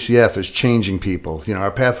UDACF is changing people.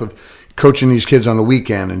 Our path with coaching these kids on the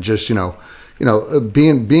weekend and just,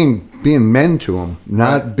 being men to them,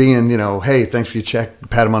 not being, hey, thanks for your check,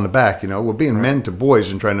 pat them on the back. We're being men to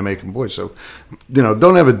boys and trying to make them boys. So,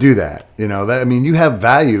 don't ever do that. You have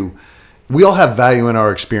value. We all have value in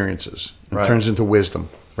our experiences. It turns into wisdom,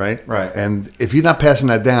 right? Right. And if you're not passing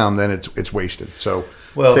that down, then it's wasted. So,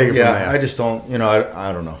 well, take it from there. I just don't,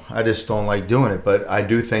 I don't know. I just don't like doing it, but I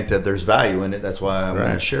do think that there's value in it. That's why I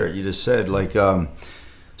want to share it. You just said,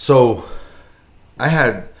 so I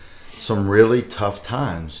had some really tough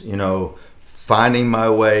times, finding my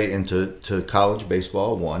way into college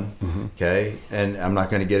baseball, okay? And I'm not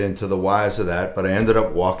going to get into the whys of that, but I ended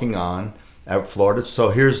up walking on at Florida. So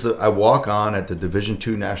I walk on at the Division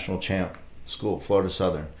II National Champ School, Florida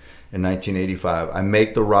Southern, in 1985. I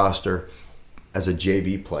make the roster as a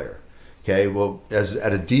JV player, okay? Well,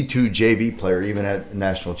 at a D2 JV player, even at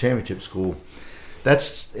National Championship School,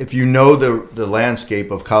 that's, if you know the landscape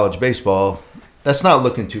of college baseball, that's not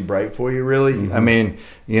looking too bright for you, really. Mm-hmm.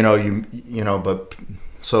 But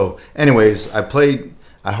so anyways,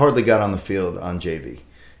 I hardly got on the field on JV.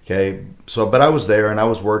 Okay. So, but I was there and I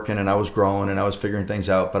was working and I was growing and I was figuring things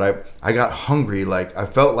out, but I got hungry. Like I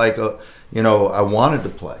felt like, I wanted to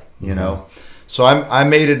play, So I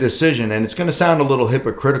made a decision, and it's going to sound a little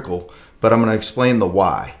hypocritical, but I'm going to explain the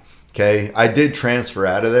why. Okay. I did transfer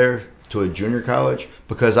out of there to a junior college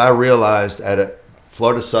because I realized at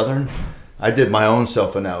Florida Southern, I did my own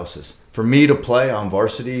self-analysis. For me to play on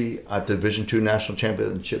varsity at the Division II National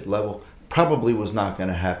Championship level probably was not going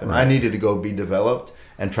to happen. Right. I needed to go be developed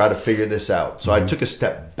and try to figure this out. So I took a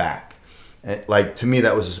step back. And to me,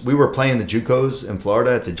 we were playing the JUCOs in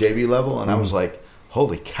Florida at the JV level, and I was like,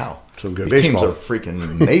 holy cow. Some good These baseball. teams are freaking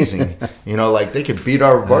amazing. They could beat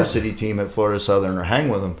our varsity team at Florida Southern or hang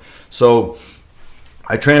with them. So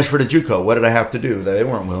I transferred to JUCO. What did I have to do? They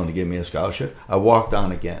weren't willing to give me a scholarship. I walked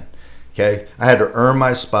on again. Okay, I had to earn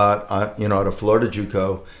my spot, at a Florida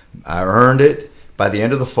JUCO. I earned it. By the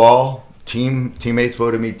end of the fall, teammates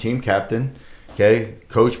voted me team captain. Okay,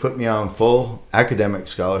 coach put me on full academic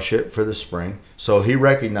scholarship for the spring. So he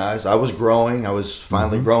recognized I was growing. I was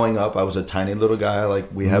finally growing up. I was a tiny little guy.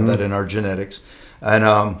 We have that in our genetics.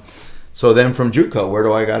 And so then from JUCO, where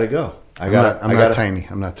do I got to go? I'm not tiny.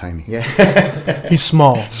 I'm not tiny. Yeah. He's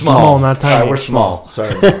small. Small, not tiny. All right, we're small.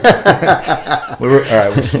 Sorry.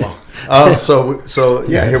 We're small. So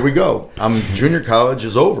here we go. Junior college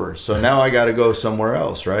is over. So now I got to go somewhere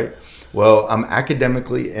else, right? Well, I'm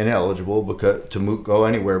academically ineligible to go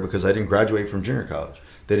anywhere because I didn't graduate from junior college.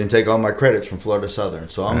 They didn't take all my credits from Florida Southern.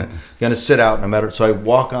 So I'm going to sit out no matter. So I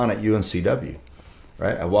walk on at UNCW,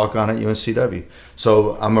 right? I walk on at UNCW.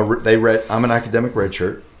 So I'm an academic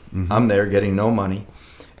redshirt. Mm-hmm. I'm there getting no money.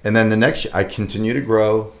 And then the next year, I continue to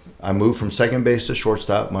grow. I move from second base to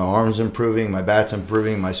shortstop. My arm's improving. My bat's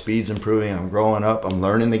improving. My speed's improving. I'm growing up. I'm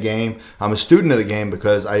learning the game. I'm a student of the game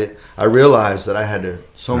because I realized that I had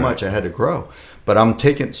to grow. But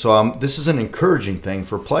this is an encouraging thing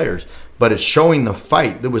for players. But it's showing the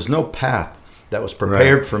fight. There was no path that was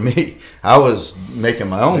prepared for me. I was making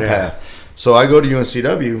my own path. So I go to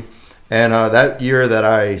UNCW, and that year that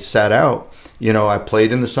I sat out, I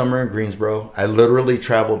played in the summer in Greensboro. I literally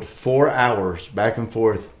traveled 4 hours back and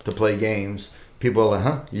forth to play games. People are like,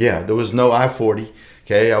 huh? Yeah, there was no I-40.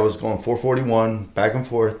 Okay, I was going 441 back and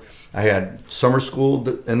forth. I had summer school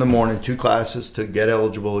in the morning, 2 classes to get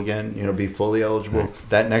eligible again, be fully eligible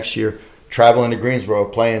that next year. Traveling to Greensboro,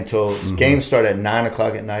 playing until games start at 9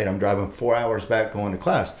 o'clock at night. I'm driving 4 hours back going to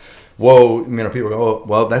class. Whoa, people go, oh,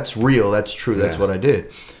 well, that's real. That's true. That's what I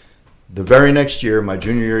did. The very next year, my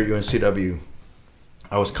junior year at UNCW,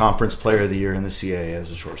 I was Conference Player of the Year in the CAA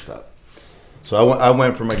as a shortstop. So I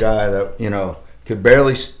went from a guy that, could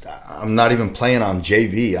barely – I'm not even playing on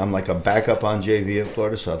JV. I'm like a backup on JV at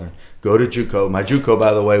Florida Southern. Go to JUCO. My JUCO,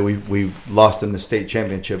 by the way, we lost in the state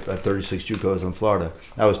championship at 36 JUCOs in Florida.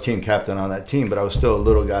 I was team captain on that team, but I was still a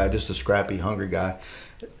little guy, just a scrappy, hungry guy.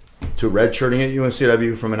 To redshirting at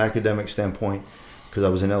UNCW from an academic standpoint because I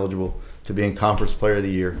was ineligible, to being Conference Player of the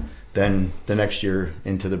Year, then the next year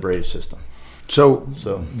into the Braves system. So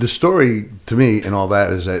the story to me and all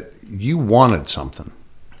that is that you wanted something.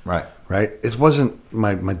 Right. Right? It wasn't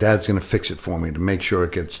my dad's going to fix it for me to make sure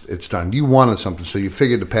it's done. You wanted something, so you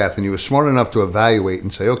figured the path, and you were smart enough to evaluate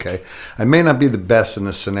and say, okay, I may not be the best in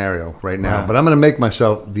this scenario right now, but I'm going to make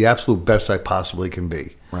myself the absolute best I possibly can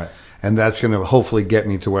be. Right. And that's going to hopefully get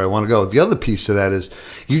me to where I want to go. The other piece to that is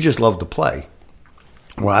you just love to play.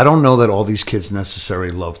 Well, I don't know that all these kids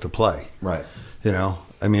necessarily love to play. Right. You know,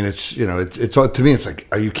 I mean, it's to me, it's like,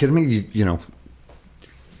 are you kidding me?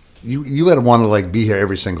 You got to want to like be here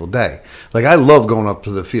every single day. Like I love going up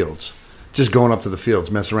to the fields, just going up to the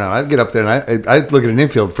fields, messing around. I'd get up there and I look at an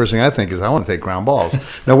infield. First thing I think is I want to take ground balls.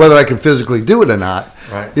 Now whether I can physically do it or not,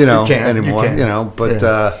 right? Anymore. But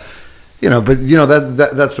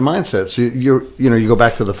that's the mindset. So you go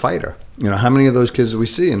back to the fighter. You know, how many of those kids do we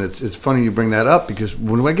see? And it's funny you bring that up because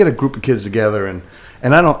when I get a group of kids together and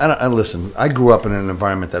I listen, I grew up in an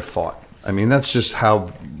environment that fought. I mean, that's just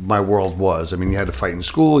how my world was. I mean, you had to fight in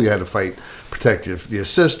school. You had to fight, protect your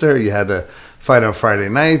sister. You had to fight on Friday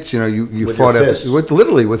nights. You know, you with fought your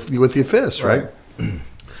with your fists, right?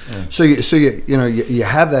 So you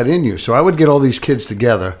have that in you. So I would get all these kids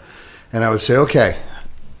together, and I would say, okay,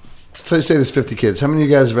 so say there's 50 kids. How many of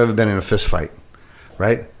you guys have ever been in a fist fight,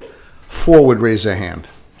 right? 4 would raise their hand,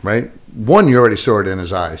 right? 1, you already saw it in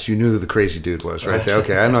his eyes. You knew who the crazy dude was right there.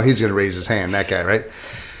 Okay, I know he's going to raise his hand, that guy, right?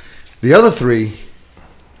 The other 3,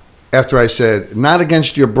 after I said, not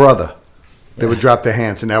against your brother, they would drop their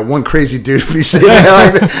hands. And that one crazy dude would be sitting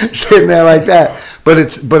there like that. But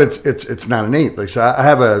it's not innate. Like, so I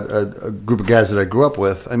have a group of guys that I grew up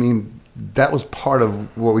with. I mean, that was part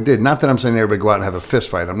of what we did. Not that I'm saying everybody go out and have a fist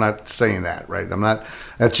fight. I'm not saying that, right?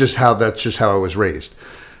 That's just how I was raised.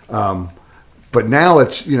 But now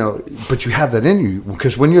it's, but you have that in you.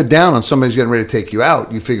 Because when you're down and somebody's getting ready to take you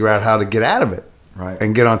out, you figure out how to get out of it. Right.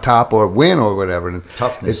 And get on top or win or whatever. And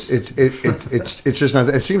toughness. It's just not.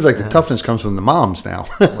 It seems like the toughness comes from the moms now.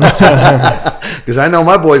 Because I know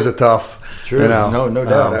my boys are tough. True. No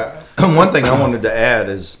doubt. One thing I wanted to add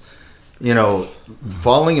is,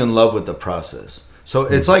 falling in love with the process. So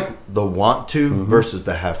it's like the want to versus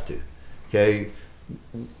the have to. Okay.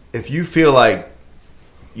 If you feel like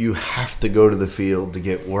you have to go to the field to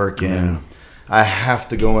get work in, I have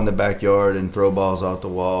to go in the backyard and throw balls out the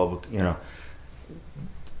wall,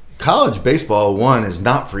 college baseball, is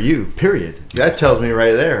not for you, period. That tells me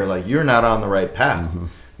right there, like, you're not on the right path.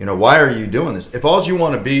 Why are you doing this? If all you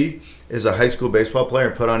want to be is a high school baseball player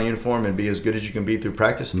and put on a uniform and be as good as you can be through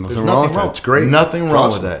practice, there's nothing wrong. It's great. Nothing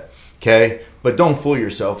wrong with that. Okay? But don't fool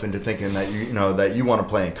yourself into thinking that that you want to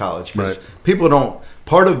play in college. Because people don't.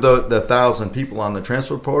 Part of the 1,000 people on the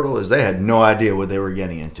transfer portal is they had no idea what they were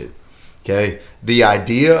getting into. Okay, the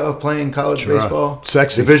idea of playing college baseball,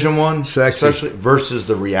 sexy, Division I, sexy, especially versus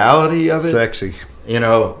the reality of it, sexy.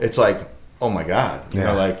 It's like, oh my God, they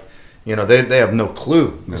have no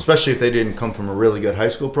clue, especially if they didn't come from a really good high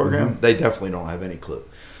school program. They definitely don't have any clue.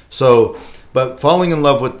 So, but falling in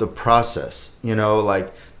love with the process,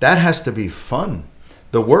 that has to be fun.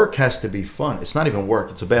 The work has to be fun. It's not even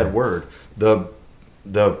work; it's a bad word. The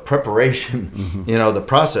preparation, the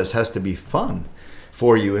process has to be fun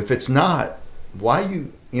for you. If it's not, why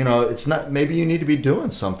it's not, maybe you need to be doing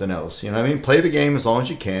something else. Play the game as long as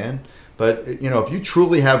you can. But, if you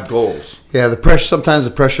truly have goals. Yeah, sometimes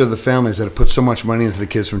the pressure of the families that have put so much money into the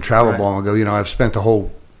kids from travel ball and go, I've spent all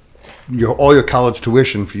your college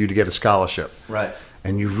tuition for you to get a scholarship. Right.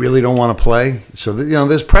 And you really don't want to play. So,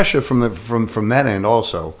 there's pressure from that end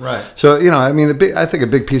also. Right. So, I think a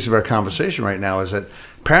big piece of our conversation right now is that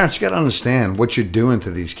parents got to understand what you're doing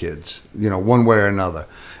to these kids, one way or another.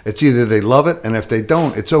 It's either they love it, and if they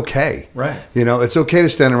don't, it's okay. Right. It's okay to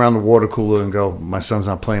stand around the water cooler and go, my son's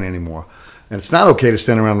not playing anymore. And it's not okay to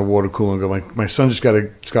stand around the water cooler and go, my son just got a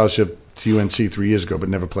scholarship to UNC 3 years ago, but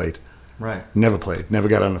never played. Right. Never played. Never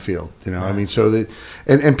got on the field. Right. So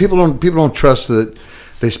and people don't trust that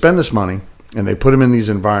they spend this money and they put them in these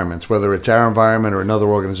environments, whether it's our environment or another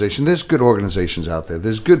organization. There's good organizations out there.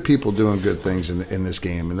 There's good people doing good things in this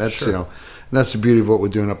game, and that's that's the beauty of what we're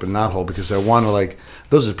doing up in Knothole, because I want to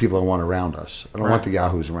those are the people I want around us. I don't want the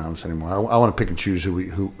yahoos around us anymore. I want to pick and choose who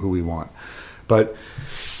we want. But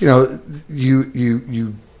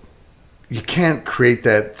you can't create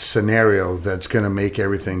that scenario that's going to make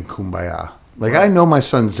everything kumbaya. I know my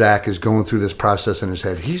son Zach is going through this process in his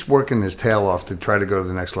head. He's working his tail off to try to go to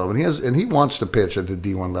the next level, and he wants to pitch at the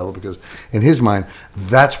D1 level because in his mind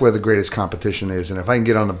that's where the greatest competition is. And if I can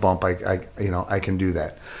get on the bump, I can do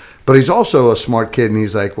that. But he's also a smart kid, and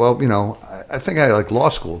he's like, well, I think I like law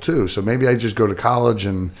school too, so maybe I just go to college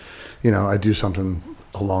and I do something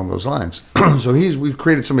along those lines. So we've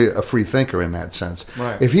created a free thinker in that sense.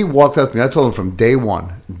 Right. If he walked up to me, I told him from day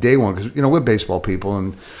one, because we're baseball people,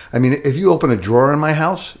 and I mean, if you open a drawer in my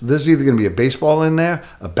house, there's either going to be a baseball in there,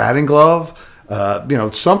 a batting glove,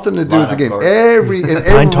 something to do with the game. Card. Every a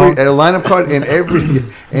lineup card in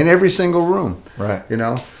every single room. Right.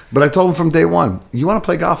 But I told him from day one, you want to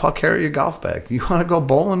play golf, I'll carry your golf bag. You want to go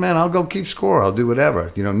bowling, man, I'll go keep score. I'll do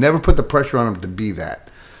whatever. Never put the pressure on him to be that.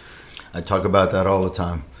 I talk about that all the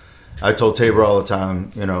time. I told Tabor all the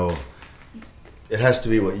time, it has to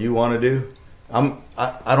be what you want to do.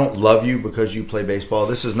 I don't love you because you play baseball.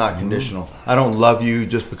 This is not conditional. I don't love you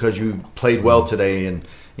just because you played well today. And,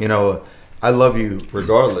 I love you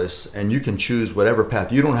regardless. And you can choose whatever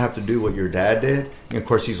path. You don't have to do what your dad did. And of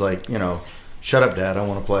course, he's like, shut up, Dad. I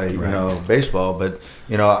want to play, baseball. But,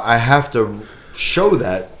 I have to show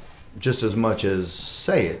that just as much as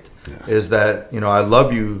say it. Yeah. Is that, I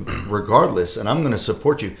love you regardless, and I'm going to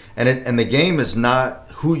support you. And the game is not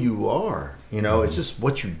who you are, it's just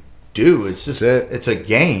what you do. It's just, it's a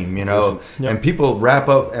game, Yep. And people wrap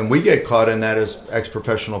up, and we get caught in that as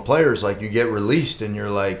ex-professional players. Like, you get released, and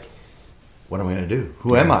you're like, what am I going to do?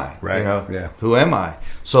 Who am I? Right. Who am I?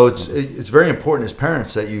 So it's very important as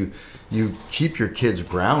parents that you keep your kids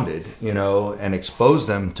grounded, and expose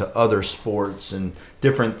them to other sports and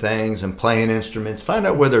different things and playing instruments. Find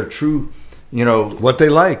out where they're true, what they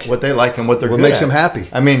like and what they're good at. What makes them happy.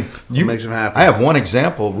 I mean, what makes them happy. I have one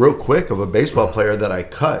example real quick of a baseball player that I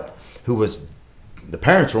cut who was, the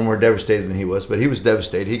parents were more devastated than he was, but he was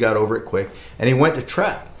devastated. He got over it quick, and he went to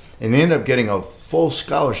track, and he ended up getting a full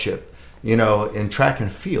scholarship, in track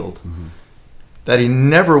and field. Mm-hmm. That he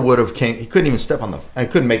never would have came. He couldn't even step on I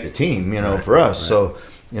couldn't make the team, for us. Right. So,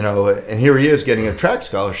 and here he is getting a track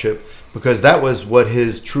scholarship because that was what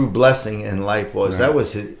his true blessing in life was. Right. That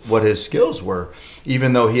was what his skills were.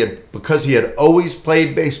 Even though because he had always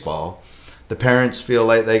played baseball, the parents feel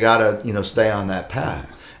like they gotta, stay on that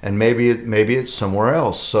path, and maybe it's somewhere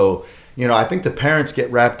else. So, I think the parents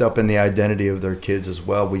get wrapped up in the identity of their kids as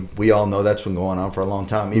well. We all know that's been going on for a long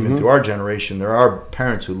time. Even through our generation, there are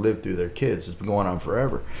parents who live through their kids. It's been going on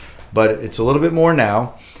forever. But it's a little bit more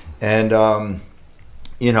now. And, I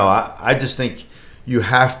just think you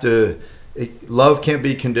have to – love can't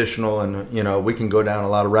be conditional. And, we can go down a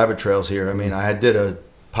lot of rabbit trails here. I mean, I did a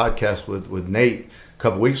podcast with Nate a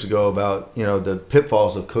couple weeks ago about, the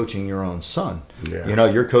pitfalls of coaching your own son. Yeah.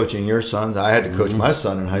 You're coaching your sons. I had to coach my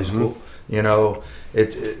son in high school.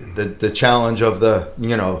 The challenge of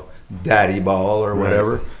the, daddy ball or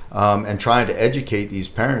whatever, and trying to educate these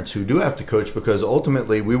parents who do have to coach, because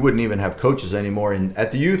ultimately we wouldn't even have coaches anymore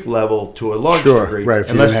at the youth level to a large degree. Right, if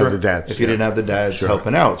you didn't have the dads. If you didn't have the dads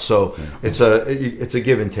helping out. So it's a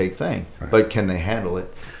give and take thing. Right. But can they handle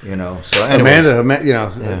it? So anyway.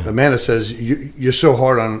 Amanda says, you're so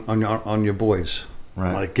hard on your boys.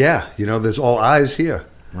 Right. Like, there's all eyes here.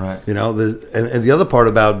 Right. And the other part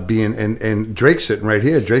about being and Drake's sitting right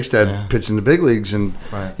here. Drake's dad pitched in the big leagues, and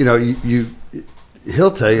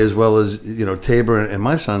he'll tell you as well as Tabor and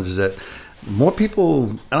my sons is that more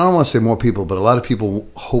people. I don't want to say more people, but a lot of people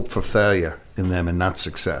hope for failure in them and not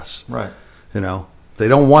success. Right. They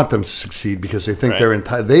don't want them to succeed because they think they're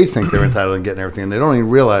entitled. They think they're entitled to getting everything, and they don't even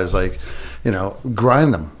realize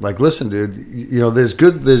grind them. Like, listen, dude, there's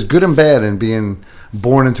good and bad in being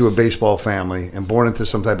born into a baseball family and born into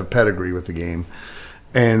some type of pedigree with the game.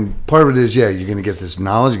 And part of it is, you're going to get this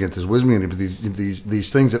knowledge, you get this wisdom, you get these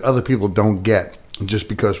things that other people don't get just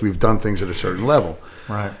because we've done things at a certain level.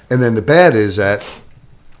 Right. And then the bad is that,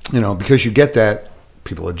 because you get that,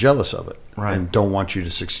 people are jealous of it and don't want you to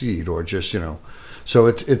succeed, or just, So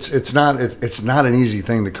it's not an easy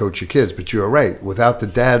thing to coach your kids, but you're right. Without the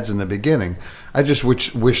dads in the beginning, I just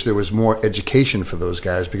wish there was more education for those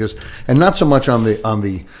guys, and not so much on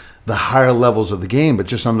the higher levels of the game, but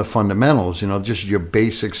just on the fundamentals. Just your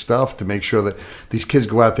basic stuff to make sure that these kids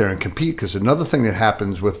go out there and compete. Because another thing that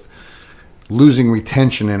happens with losing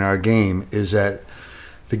retention in our game is that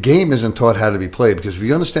the game isn't taught how to be played, because if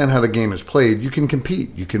you understand how the game is played, you can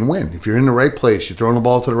compete, you can win. If you're in the right place, you're throwing the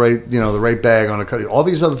ball to the right bag on a cut, all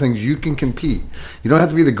these other things, you can compete. You don't have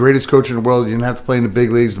to be the greatest coach in the world. You don't have to play in the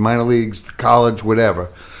big leagues, the minor leagues, college, whatever.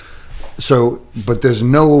 So, but there's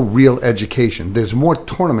no real education. There's more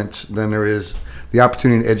tournaments than there is the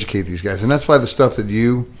opportunity to educate these guys, and that's why the stuff that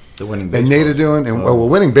you and Nate are doing, and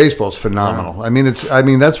winning baseball is phenomenal. Wow. I mean,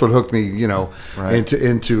 that's what hooked me, into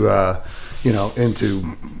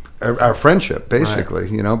our friendship,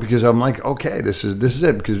 basically, because I'm like, okay, this is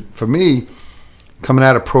it. Because for me, coming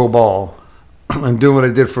out of pro ball and doing what I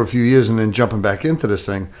did for a few years and then jumping back into this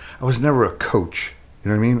thing, I was never a coach. You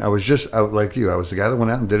know what I mean? I was like you. I was the guy that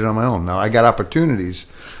went out and did it on my own. Now, I got opportunities.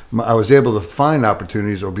 I was able to find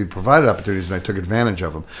opportunities or be provided opportunities, and I took advantage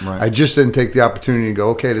of them. Right. I just didn't take the opportunity and go,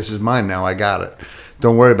 okay, this is mine now. I got it.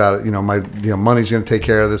 Don't worry about it. My money's going to take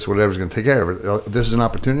care of this. Whatever's going to take care of it. This is an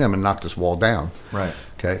opportunity. I'm going to knock this wall down. Right.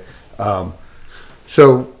 Okay.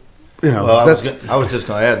 So, well, I was just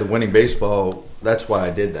going to add the winning baseball. That's why I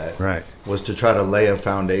did that. Right. Was to try to lay a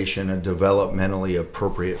foundation, a developmentally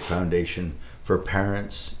appropriate foundation for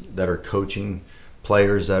parents that are coaching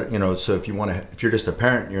players that, so if you're just a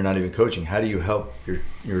parent, you're not even coaching, how do you help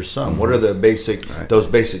your son? What are the those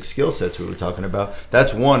basic skill sets we were talking about?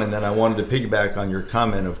 That's one. And then I wanted to piggyback on your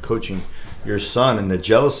comment of coaching your son and the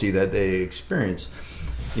jealousy that they experience.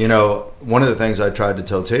 One of the things I tried to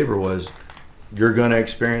tell Tabor was, you're going to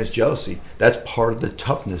experience jealousy. That's part of the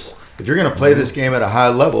toughness. If you're going to play this game at a high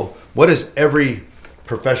level, what does every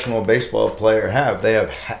professional baseball player have? They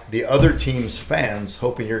have the other team's fans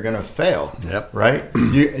hoping you're going to fail. Yep. Right?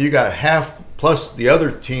 You got half plus the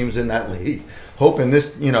other teams in that league hoping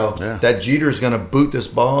that Jeter's going to boot this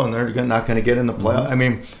ball and they're not going to get in the playoff. I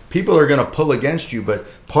mean, people are going to pull against you, but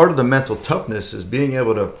part of the mental toughness is being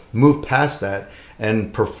able to move past that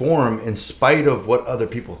and perform in spite of what other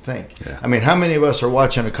people think. Yeah. I mean, how many of us are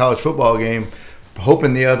watching a college football game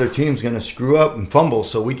hoping the other team's going to screw up and fumble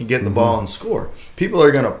so we can get the ball and score? People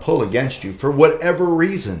are going to pull against you for whatever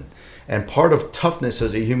reason. And part of toughness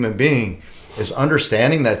as a human being is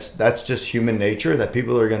understanding that's just human nature, that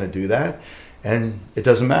people are going to do that. And it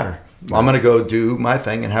doesn't matter. I'm going to go do my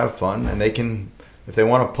thing and have fun. And they can, if they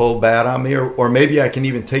want to pull bad on me, or maybe I can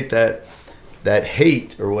even take that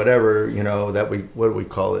hate or whatever, what do we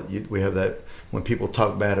call it? We have that when people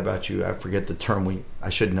talk bad about you. I forget the term.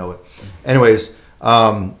 I should know it. Anyways,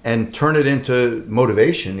 and turn it into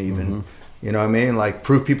motivation even. You know what I mean? Like,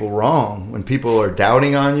 prove people wrong. When people are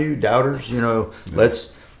doubting on you, doubters,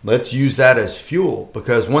 let's use that as fuel.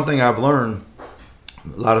 Because one thing I've learned,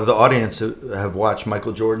 a lot of the audience have watched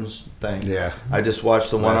Michael Jordan's thing. Yeah. I just watched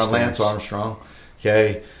the one on Lance Armstrong.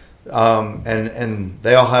 Okay. And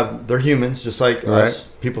they all they're humans just like us.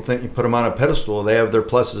 People think you put them on a pedestal. They have their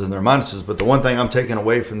pluses and their minuses. But the one thing I'm taking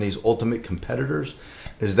away from these ultimate competitors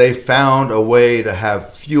is they found a way to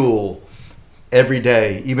have fuel every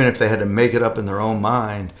day, even if they had to make it up in their own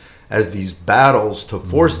mind, as these battles to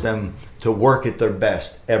force them to work at their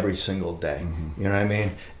best every single day. You know what I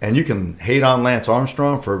mean? And you can hate on Lance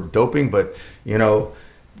Armstrong for doping, but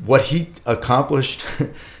what he accomplished.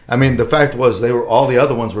 I mean, the fact was all the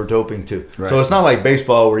other ones were doping too. Right. So it's not like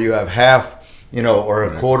baseball where you have half, or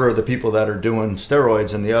a quarter of the people that are doing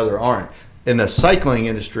steroids and the other aren't. In the cycling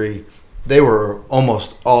industry, they were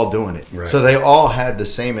almost all doing it. Right. So they all had the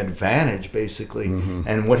same advantage, basically.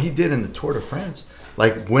 And what he did in the Tour de France,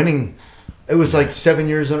 like winning, it was like 7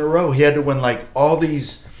 years in a row. He had to win like all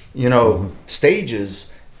these, stages,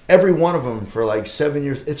 every one of them for like 7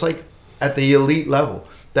 years. It's like at the elite level.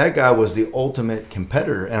 That guy was the ultimate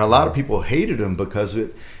competitor, and a lot of people hated him because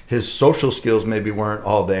his social skills maybe weren't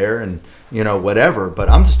all there, and whatever. But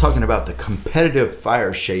I'm just talking about the competitive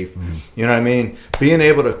fire shape. You know what I mean? Being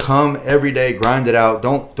able to come every day, grind it out.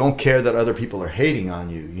 Don't care that other people are hating on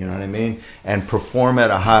you. You know what I mean? And perform at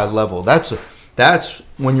a high level. That's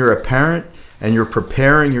when you're a parent and you're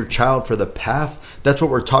preparing your child for the path. That's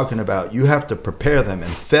what we're talking about. You have to prepare them,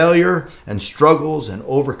 and failure and struggles and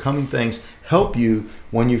overcoming things help you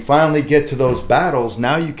when you finally get to those battles.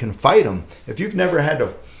 Now you can fight them. If you've never had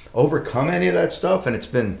to overcome any of that stuff, and it's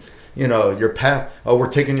been, your path, we're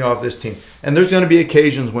taking you off this team. And there's going to be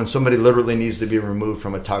occasions when somebody literally needs to be removed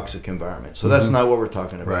from a toxic environment. So that's not what we're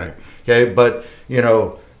talking about. Right. Okay. But,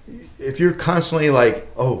 if you're constantly like,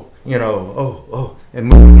 and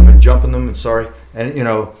moving them and jumping them and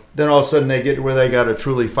then all of a sudden they get to where they got to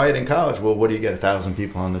truly fight in college. Well, what do you get? 1,000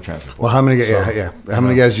 people on the transfer portal. Well, how many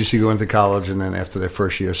guys do you see go into college and then after their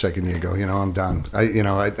first year, second year, go, I'm done.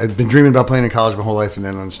 I've been dreaming about playing in college my whole life, and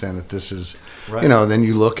then understand that this is, right. Then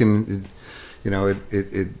you look and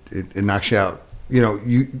it knocks you out.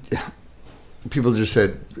 People just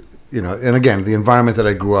said, and again, the environment that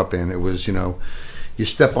I grew up in, it was, you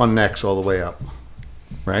step on necks all the way up,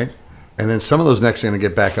 right? And then some of those necks are going to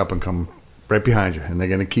get back up and come right behind you, and they're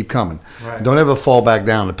going to keep coming. Right. Don't ever fall back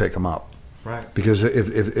down to pick them up. Right. Because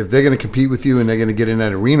if they're going to compete with you and they're going to get in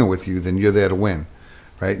that arena with you, then you're there to win,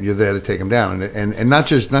 right? You're there to take them down, and not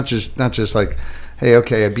just like, hey,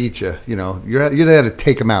 okay, I beat you. You're there to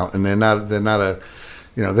take them out, and they're not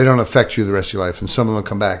they don't affect you the rest of your life. And some of them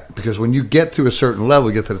come back because when you get to a certain level,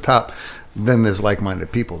 you get to the top, then there's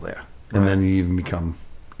like-minded people there, and then you even become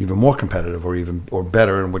even more competitive or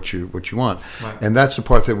better in what you want. Right. And that's the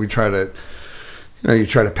part that we try to you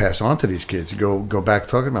try to pass on to these kids. You go back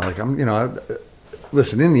talking about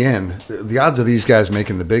listen. In the end, the odds of these guys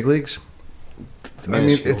making the big leagues. I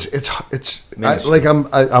mean,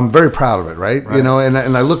 I'm very proud of it, right? And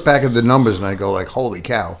I look back at the numbers and I go like, holy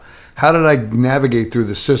cow, how did I navigate through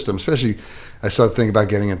the system? Especially, I started thinking about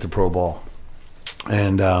getting into pro ball,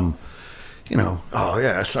 and I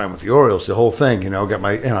signed with the Orioles, the whole thing. Got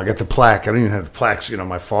I got the plaque. I don't even have the plaques.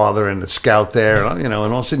 My father and the scout there. And all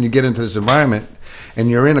of a sudden you get into this environment, and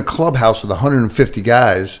you're in a clubhouse with 150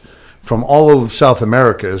 guys from all over South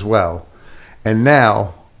America as well, and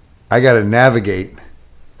now I got to navigate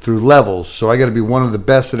through levels. So I got to be one of the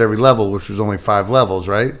best at every level, which was only 5 levels,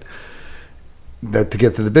 right? That to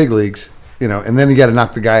get to the big leagues, and then you got to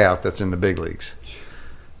knock the guy out that's in the big leagues.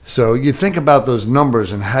 So you think about those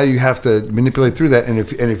numbers and how you have to manipulate through that. And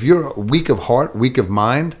if you're weak of heart, weak of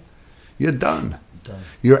mind, you're done.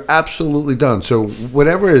 You're absolutely done. So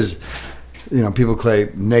whatever is, people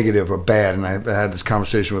claim negative or bad. And I had this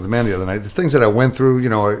conversation with a man the other night. The things that I went through,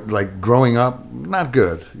 are like growing up, not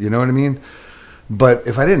good. You know what I mean? But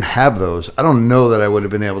if I didn't have those, I don't know that I would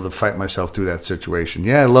have been able to fight myself through that situation.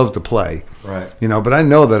 Yeah, I love to play. Right. But I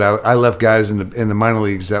know that I left guys in the minor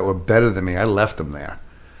leagues that were better than me. I left them there.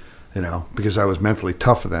 Because I was mentally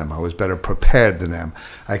tougher than them. I was better prepared than them.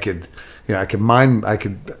 I don't want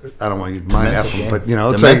to use mind effort, but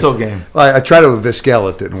it's the mental game. I tried it with Vizquel,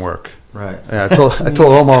 it didn't work. Right. Yeah, I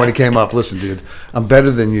told Omar when he came up, listen, dude, I'm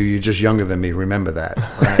better than you. You're just younger than me. Remember that.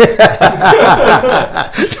 Right.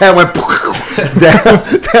 That went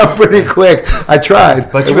down pretty quick. I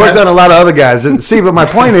tried. But it worked on a lot of other guys. See, but my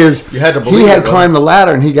point is, you had to he had climbed the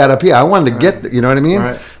ladder and he got up here. I wanted to get, you know what I mean?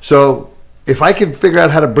 Right. So if I could figure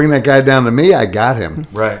out how to bring that guy down to me, I got him.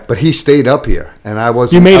 Right. But he stayed up here, and I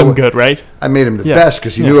wasn't. You made him good, right? I made him the best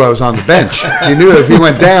because he knew I was on the bench. He knew if he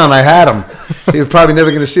went down, I had him. He was probably never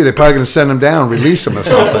going to see it. They're probably going to send him down, release him or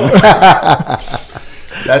something.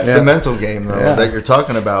 That's the mental game, though, that you're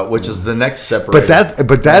talking about, which is the next separator.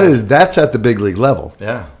 That's at the big league level.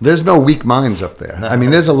 Yeah. There's no weak minds up there. No. I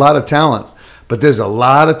mean, there's a lot of talent, but there's a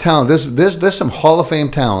lot of talent. There's some Hall of Fame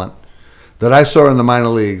talent that I saw in the minor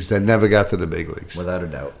leagues that never got to the big leagues. Without a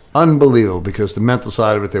doubt. Unbelievable, because the mental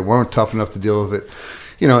side of it, they weren't tough enough to deal with it.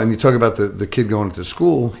 And you talk about the kid going to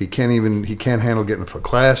school, he can't handle getting for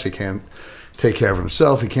class, he can't take care of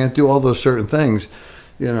himself, he can't do all those certain things.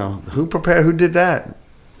 Who did that?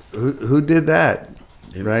 Who did that?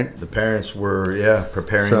 Right? The parents were,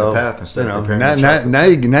 preparing the path instead of preparing the traffic.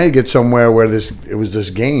 Now you get somewhere where it was this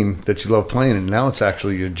game that you love playing, and now it's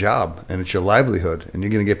actually your job, and it's your livelihood, and you're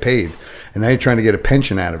going to get paid. And now you're trying to get a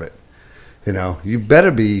pension out of it. You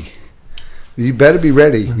better be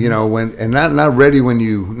ready, and not ready when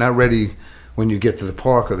you get to the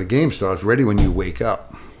park or the game starts, ready when you wake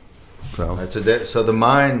up. So the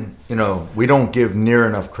mind, we don't give near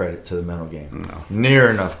enough credit to the mental game. No. Near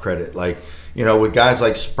enough credit. Like, with guys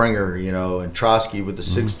like Springer, and Trotsky with the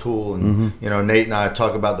six tool, and Nate and I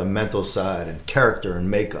talk about the mental side and character and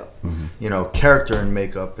makeup. Character and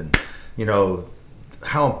makeup, and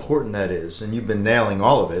how important that is. And you've been nailing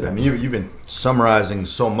all of it. I mean, you've been summarizing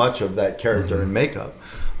so much of that character and makeup.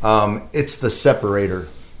 It's the separator,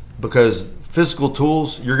 because physical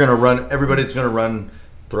tools, you're going to run. Everybody's going to run,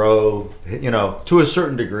 throw, to a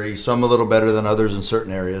certain degree. Some a little better than others in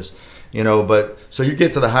certain areas. But so you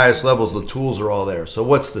get to the highest levels, the tools are all there. So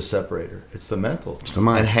what's the separator? It's the mental. It's the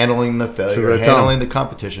mind. And handling the failure, handling the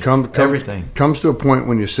competition, everything. Comes to a point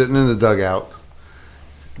when you're sitting in the dugout,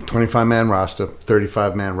 25-man roster,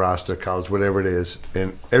 35-man roster, college, whatever it is,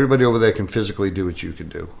 and everybody over there can physically do what you can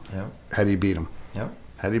do. Yeah. How do you beat them? Yeah.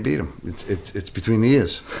 How do you beat them? It's between the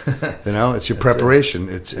ears. It's your preparation.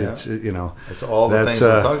 It's It's all the things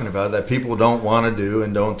we're talking about that people don't want to do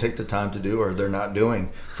and don't take the time to do, or they're not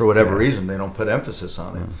doing for whatever reason. They don't put emphasis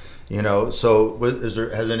on it. So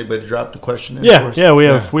has anybody dropped a question in? Yeah, we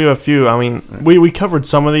have a few. I mean, we covered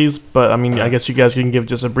some of these, but I mean, I guess you guys can give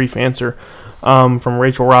just a brief answer. From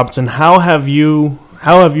Rachel Robinson, how have you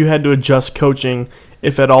had to adjust coaching,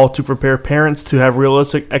 if at all, to prepare parents to have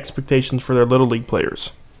realistic expectations for their Little League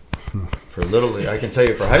players? For Little League, I can tell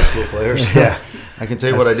you for high school players. I can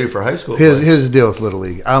tell you what I do for high school players. Here's the deal with Little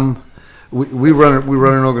League. We run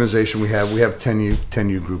an organization. We have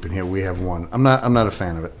 10U group in here. We have one. I'm not a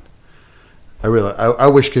fan of it. I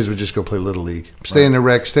wish kids would just go play Little League. Stay in the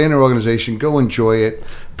rec, stay in their organization, go enjoy it.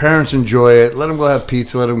 Parents enjoy it. Let them go have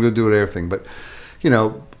pizza. Let them go do everything. But,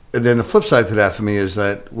 and then the flip side to that for me is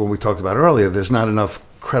that when we talked about earlier, there's not enough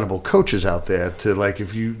credible coaches out there to, like,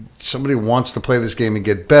 if somebody wants to play this game and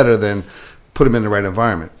get better, then put them in the right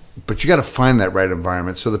environment. But you got to find that right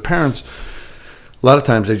environment. So the parents, a lot of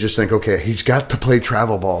times they just think, okay, he's got to play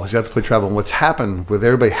travel ball. He's got to play travel. And what's happened with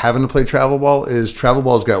everybody having to play travel ball is travel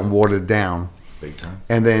ball's gotten watered down. Big time.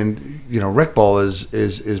 And then, rec ball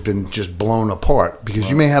is been just blown apart because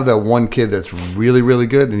you may have that one kid that's really, really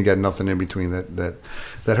good and you got nothing in between that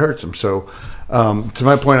hurts him. So, to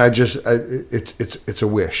my point, it's a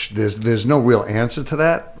wish. There's no real answer to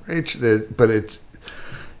that, Rach, but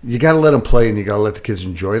you got to let them play and you got to let the kids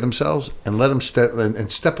enjoy themselves and let them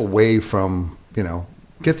step away from,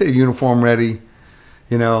 get their uniform ready.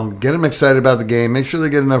 Get them excited about the game. Make sure they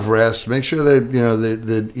get enough rest. Make sure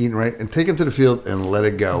they're eating right, and take them to the field and let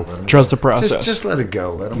it go. Trust the process. Just let it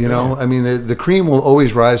go. I mean, the cream will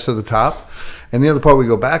always rise to the top. And the other part we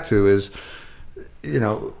go back to is,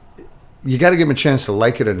 you got to give them a chance to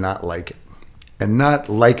like it or not like it, and not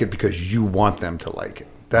like it because you want them to like it.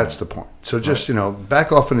 That's the point. So just,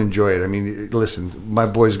 back off and enjoy it. I mean, listen, my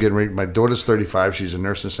boy's getting ready. My daughter's 35. She's a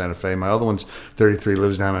nurse in Santa Fe. My other one's 33,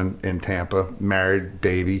 lives down in Tampa, married,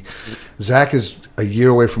 baby. Zach is a year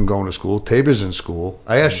away from going to school. Tabor's in school.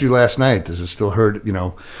 I asked you last night, does it still hurt,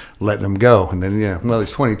 letting him go? And then,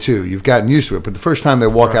 he's 22. You've gotten used to it. But the first time they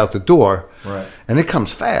walk out the door, and it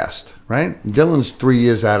comes fast. Right, Dylan's 3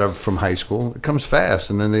 years out from high school. It comes fast,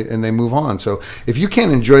 and then they move on. So if you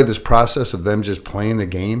can't enjoy this process of them just playing the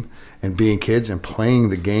game and being kids and playing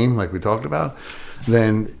the game like we talked about,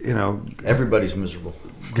 then everybody's miserable.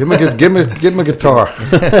 Give him a guitar.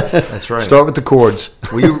 That's right. Start with the chords.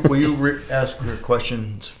 Will you ask her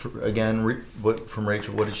questions again? From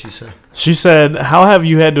Rachel, what did she say? She said, "How have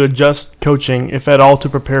you had to adjust coaching, if at all, to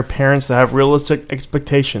prepare parents that have realistic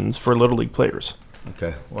expectations for Little League players?"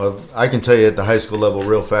 Okay. Well, I can tell you at the high school level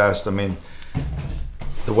real fast. I mean,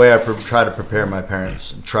 the way I try to prepare my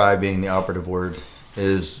parents, try being the operative word,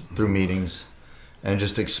 is through meetings and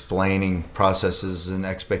just explaining processes and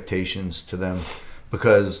expectations to them,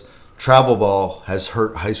 because travel ball has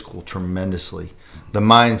hurt high school tremendously. The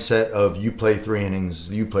mindset of you play 3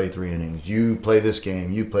 innings, you play 3 innings, you play this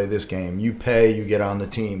game, you play this game, you pay, you get on the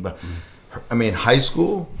team. But I mean, high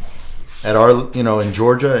school at our, in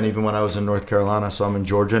Georgia, and even when I was in North Carolina, so I'm in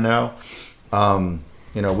Georgia now,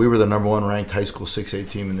 we were the number 1 ranked high school 6A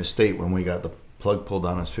team in the state when we got the plug pulled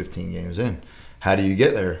on us 15 games in. How do you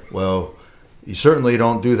get there? Well, you certainly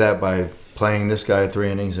don't do that by playing this guy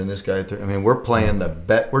 3 innings and this guy 3. I mean, we're playing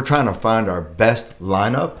we're trying to find our best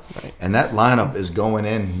lineup, and that lineup is going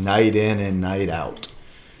in and night out.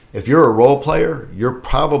 If you're a role player, you're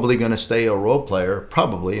probably going to stay a role player,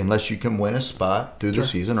 probably, unless you can win a spot through the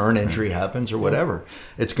season or an injury happens or whatever.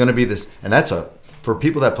 It's going to be this, and for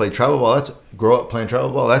people that play travel ball, grow up playing travel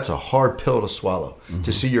ball, that's a hard pill to swallow. Mm-hmm.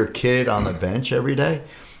 To see your kid on the bench every day,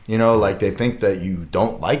 like they think that you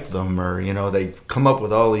don't like them, or, they come up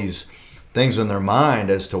with all these things in their mind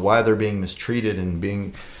as to why they're being mistreated and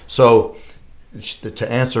being, so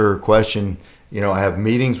to answer her question, I have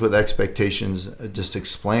meetings with expectations, just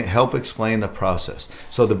help explain the process.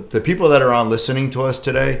 So the people that are on listening to us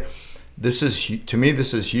today, to me,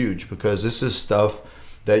 this is huge, because this is stuff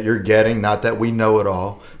that you're getting, not that we know it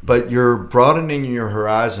all, but you're broadening your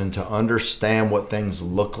horizon to understand what things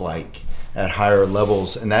look like at higher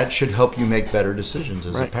levels, and that should help you make better decisions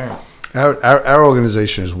as a parent. Our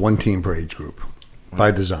organization is 1 team per age group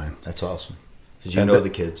by design. That's awesome. Because you know the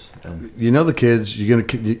kids. You know the kids.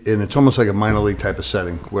 And it's almost like a minor league type of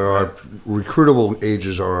setting where our recruitable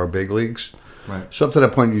ages are our big leagues. Right. So up to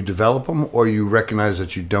that point, you develop them, or you recognize that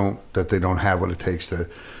they don't have what it takes to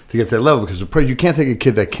get that level. Because you can't take a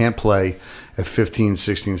kid that can't play at 15,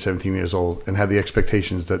 16, 17 years old and have the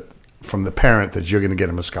expectations that from the parent that you're going to get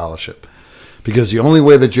him a scholarship. Because the only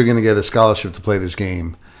way that you're going to get a scholarship to play this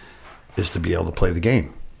game is to be able to play the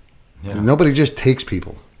game. Yeah. Nobody just takes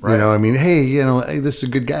people. Right. Hey, this is a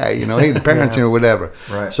good guy. Hey, the parents, whatever.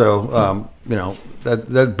 Right. So,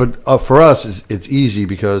 but for us, it's easy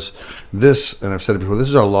because and I've said it before, this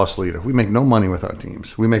is our loss leader. We make no money with our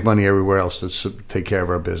teams. We make money everywhere else to take care of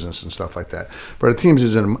our business and stuff like that. But our teams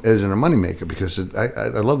isn't a moneymaker because I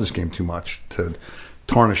love this game too much to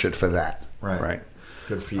tarnish it for that. Right.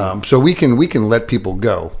 Good for you. So we can let people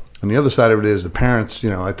go. And the other side of it is the parents.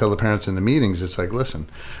 I tell the parents in the meetings, it's like, listen,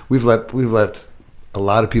 we've let a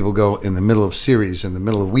lot of people go in the middle of series, in the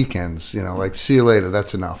middle of weekends, see you later,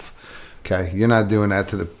 that's enough. Okay? You're not doing that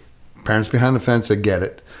to the parents behind the fence that get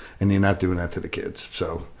it, and you're not doing that to the kids.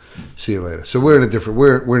 So, see you later. So we're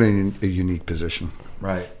in a unique position.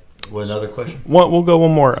 Right. Well, another question? We'll go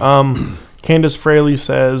one more. Candace Fraley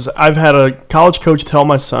says, I've had a college coach tell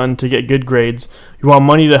my son to get good grades. You want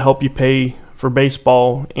money to help you pay for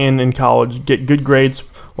baseball and in college, get good grades.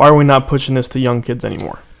 Why are we not pushing this to young kids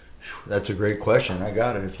anymore? That's a great question. I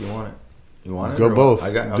got it if you want it. You want it? Go both.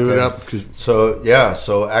 Do it okay. up.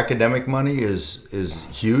 So academic money is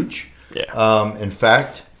huge. Yeah. In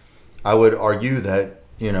fact, I would argue that,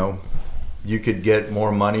 you could get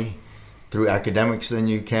more money through academics than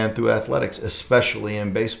you can through athletics, especially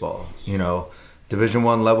in baseball. Division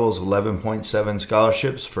I levels, 11.7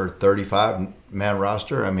 scholarships for 35-man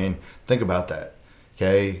roster. I mean, think about that,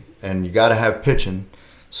 okay? And you got to have pitching.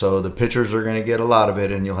 So the pitchers are going to get a lot of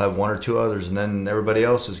it, and you'll have one or two others, and then everybody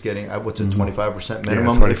else is getting 25%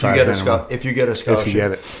 minimum 25 if you get a scholarship. If you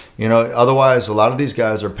get it. Otherwise, a lot of these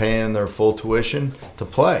guys are paying their full tuition to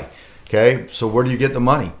play. Okay, so where do you get the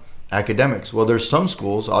money? Academics. Well, there's some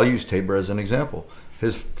schools. I'll use Tabor as an example.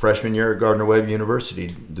 His freshman year at Gardner-Webb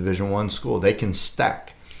University, Division I school, they can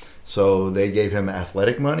stack. So they gave him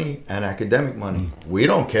athletic money and academic money. We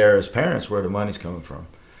don't care as parents where the money's coming from.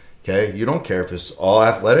 Okay, you don't care if it's all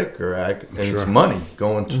athletic or it's money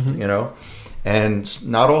going to, and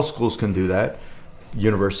not all schools can do that,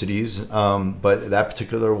 universities, but that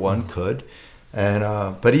particular one could. And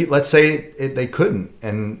but let's say they couldn't,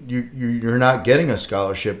 and you're not getting a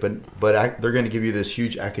scholarship, but they're going to give you this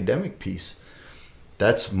huge academic piece.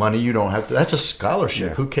 That's money you don't have to. That's a scholarship.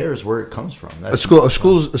 Yeah. Who cares where it comes from? A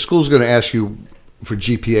school's going to ask you for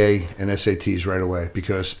GPA and SATs right away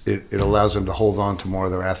because it allows them to hold on to more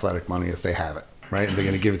of their athletic money if they have it, right? And they're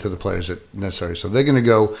going to give it to the players that necessary. So they're going to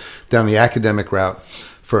go down the academic route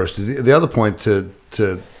first. The other point to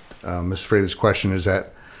Ms. Fraser's question is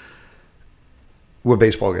that we're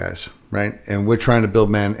baseball guys, right? And we're trying to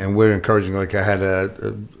build men, and we're encouraging. Like I had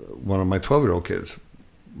one of my 12-year-old kids.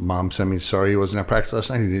 Mom sent me, sorry he wasn't at practice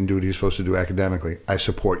last night. He didn't do what he was supposed to do academically. I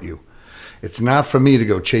support you. It's not for me to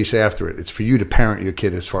go chase after it. It's for you to parent your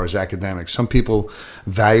kid as far as academics. Some people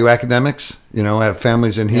value academics. I have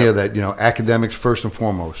families in here that, academics first and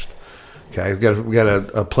foremost. Okay, we got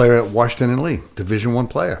a player at Washington and Lee, Division I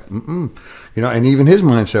player. And even his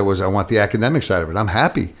mindset was, I want the academic side of it. I'm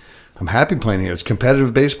happy playing here. It's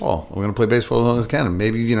competitive baseball. I'm going to play baseball as long as I can. And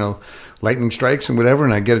maybe, lightning strikes and whatever,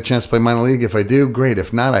 and I get a chance to play minor league. If I do, great.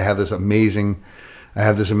 If not, I have this amazing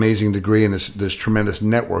degree and this tremendous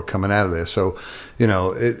network coming out of there. So,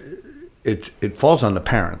 it falls on the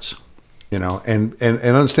parents, and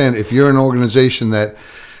understand if you're an organization that,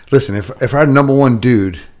 listen, if our number one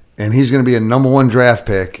dude, and he's going to be a number one draft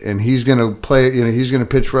pick, and he's going to play, he's going to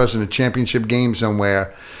pitch for us in a championship game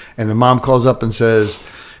somewhere, and the mom calls up and says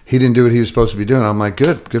he didn't do what he was supposed to be doing, I'm like,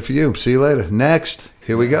 good for you. See you later. Next,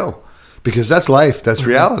 here we go, because that's life, that's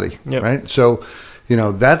reality, right? So.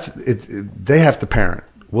 That's it. They have to parent.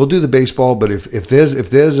 We'll do the baseball, but if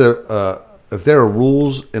there are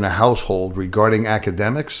rules in a household regarding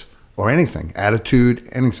academics or anything, attitude,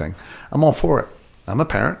 anything, I'm all for it. I'm a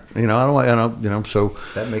parent. I don't. So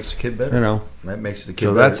that makes the kid better. That makes the kid.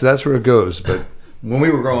 So better. That's where it goes. But when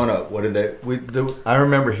we were growing up, what did they? I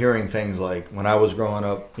remember hearing things like when I was growing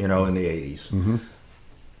up, in the 80s,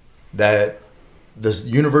 that the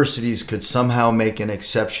universities could somehow make an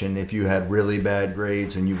exception if you had really bad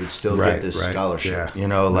grades and you would still get this scholarship.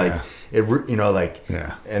 Yeah.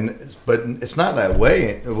 But it's not that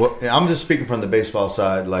way. I'm just speaking from the baseball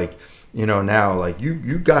side. Now,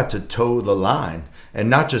 you got to toe the line, and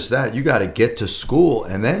not just that, you got to get to school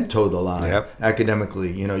and then toe the line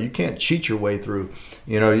academically. You can't cheat your way through.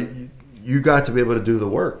 You got to be able to do the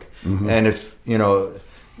work, and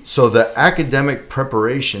so the academic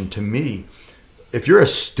preparation to me. If you're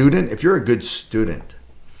a good student,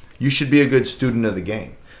 you should be a good student of the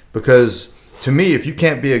game. Because to me, if you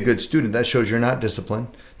can't be a good student, that shows you're not disciplined,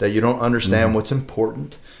 that you don't understand what's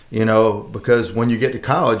important, because when you get to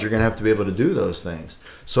college, you're going to have to be able to do those things.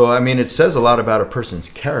 So, it says a lot about a person's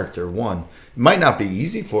character, one. It might not be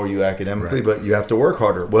easy for you academically, but you have to work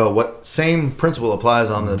harder. Well, what same principle applies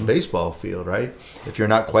on the baseball field, right? If you're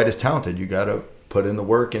not quite as talented, you got to put in the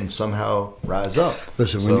work and somehow rise up.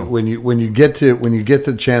 Listen, when you get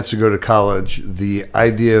the chance to go to college, the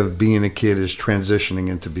idea of being a kid is transitioning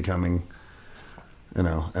into becoming,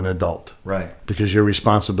 an adult, right? Because your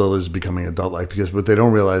responsibility is becoming adult-like. Because what they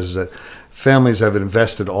don't realize is that families have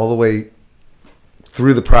invested all the way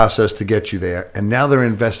through the process to get you there, and now they're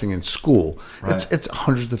investing in school. Right. It's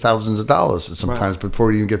hundreds of thousands of dollars sometimes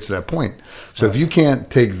before it even gets to that point. So if you can't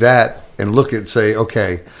take that and look at, say,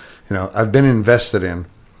 okay, I've been invested in,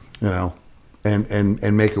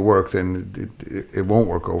 and make it work, then it won't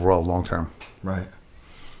work overall long term. Right.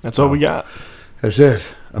 That's all we got. That's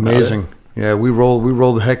it. Amazing. Yeah, we roll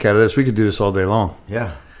the heck out of this. We could do this all day long.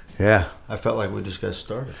 Yeah. Yeah. I felt like we just got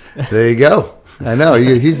started. There you go. I know.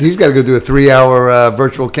 He's got to go do a 3-hour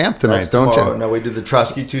virtual camp tonight, That's don't tomorrow. you? No, we do the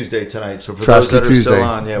Trotsky Tuesday tonight. So for Trotsky those that are Tuesday. still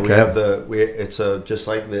on, we Okay. have it's just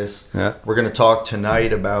like this. Yeah. We're going to talk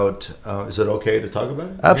tonight about, is it okay to talk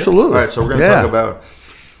about it? Absolutely. All right, so we're going to Yeah. talk about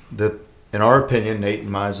in our opinion, Nate and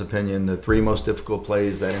my opinion, the 3 most difficult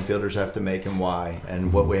plays that infielders have to make and why,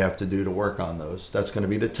 and what we have to do to work on those. That's going to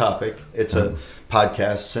be the topic. It's a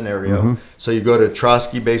podcast scenario. So you go to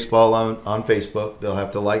Trotsky Baseball on Facebook. They'll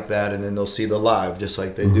have to like that, and then they'll see the live, just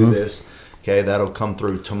like they do this. Okay, that'll come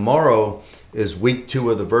through. Tomorrow is week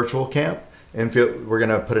 2 of the virtual camp. We're going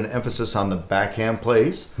to put an emphasis on the backhand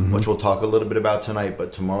plays, which we'll talk a little bit about tonight,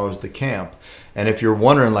 but tomorrow's the camp. And if you're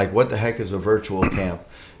wondering, like, what the heck is a virtual camp?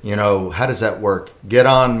 You know, how does that work? Get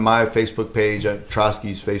on my Facebook page, at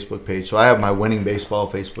Trotsky's Facebook page. So I have my Winning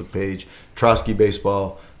Baseball Facebook page, Trotsky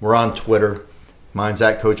Baseball. We're on Twitter. Mine's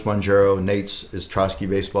at Coach Monjero. Nate's is Trotsky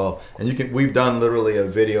Baseball. And we've done literally a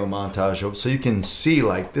video montage so you can see,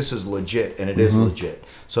 like, this is legit, and it is legit.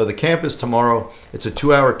 So the camp is tomorrow. It's a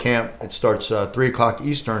 2-hour camp. It starts 3 o'clock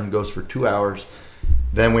Eastern, goes for 2 hours.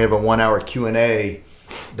 Then we have a 1-hour Q&A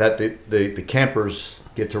that the campers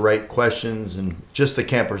get to write questions, and just the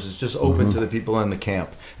campers. It's just open to the people in the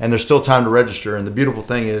camp. And there's still time to register. And the beautiful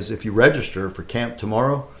thing is, if you register for camp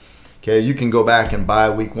tomorrow, okay, you can go back and buy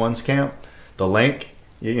week 1's camp, the link,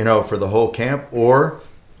 for the whole camp, or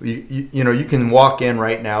you can walk in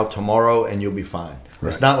right now tomorrow and you'll be fine.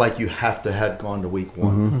 Right. It's not like you have to have gone to week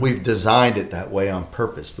 1. We've designed it that way on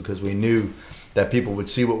purpose because we knew that people would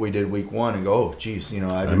see what we did week 1 and go, oh, geez,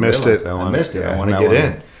 I missed it. I missed it. I want to get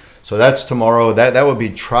in. So that's tomorrow. That would be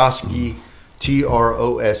Trotsky,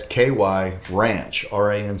 TROSKY Ranch,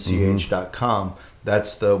 RANCH.com.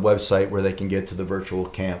 That's the website where they can get to the virtual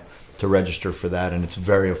camp to register for that, and it's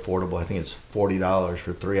very affordable. I think it's $40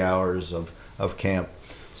 for 3 hours of camp.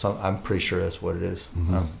 So I'm pretty sure that's what it is.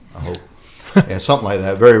 I hope. Yeah, something like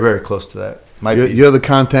that. Very, very close to that. You're the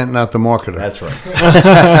content, not the marketer. That's right.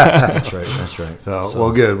 That's right. So,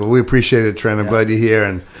 well, good. Well, we appreciate it, Trent. I'm glad you're here,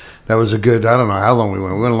 and that was a good. I don't know how long we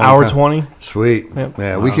went. We went a long hour time. 20. Sweet. Yep.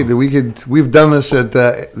 Yeah, wow. We've done this at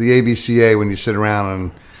the ABCA when you sit around,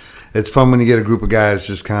 and it's fun when you get a group of guys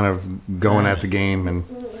just kind of going at the game, and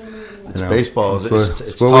it's baseball. It's what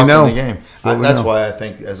talking we know. The game. That's why I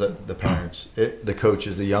think as the parents, the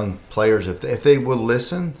coaches, the young players, if they will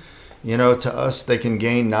listen, to us, they can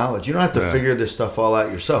gain knowledge. You don't have to figure this stuff all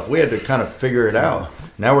out yourself. We had to kind of figure it out.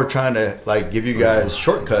 Now we're trying to give you guys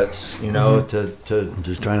shortcuts, to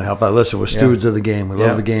just trying to help out. Listen, we're stewards of the game. We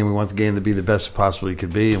love the game. We want the game to be the best it possibly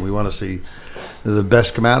could be, and we want to see the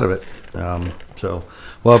best come out of it.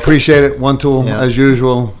 Well, appreciate it. One tool as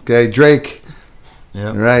usual. Okay, Drake.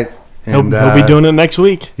 Yeah. Right. And he'll be doing it next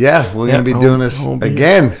week. Yeah, we're going to be doing this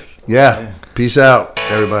again. Yeah. Peace out,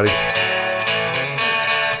 everybody.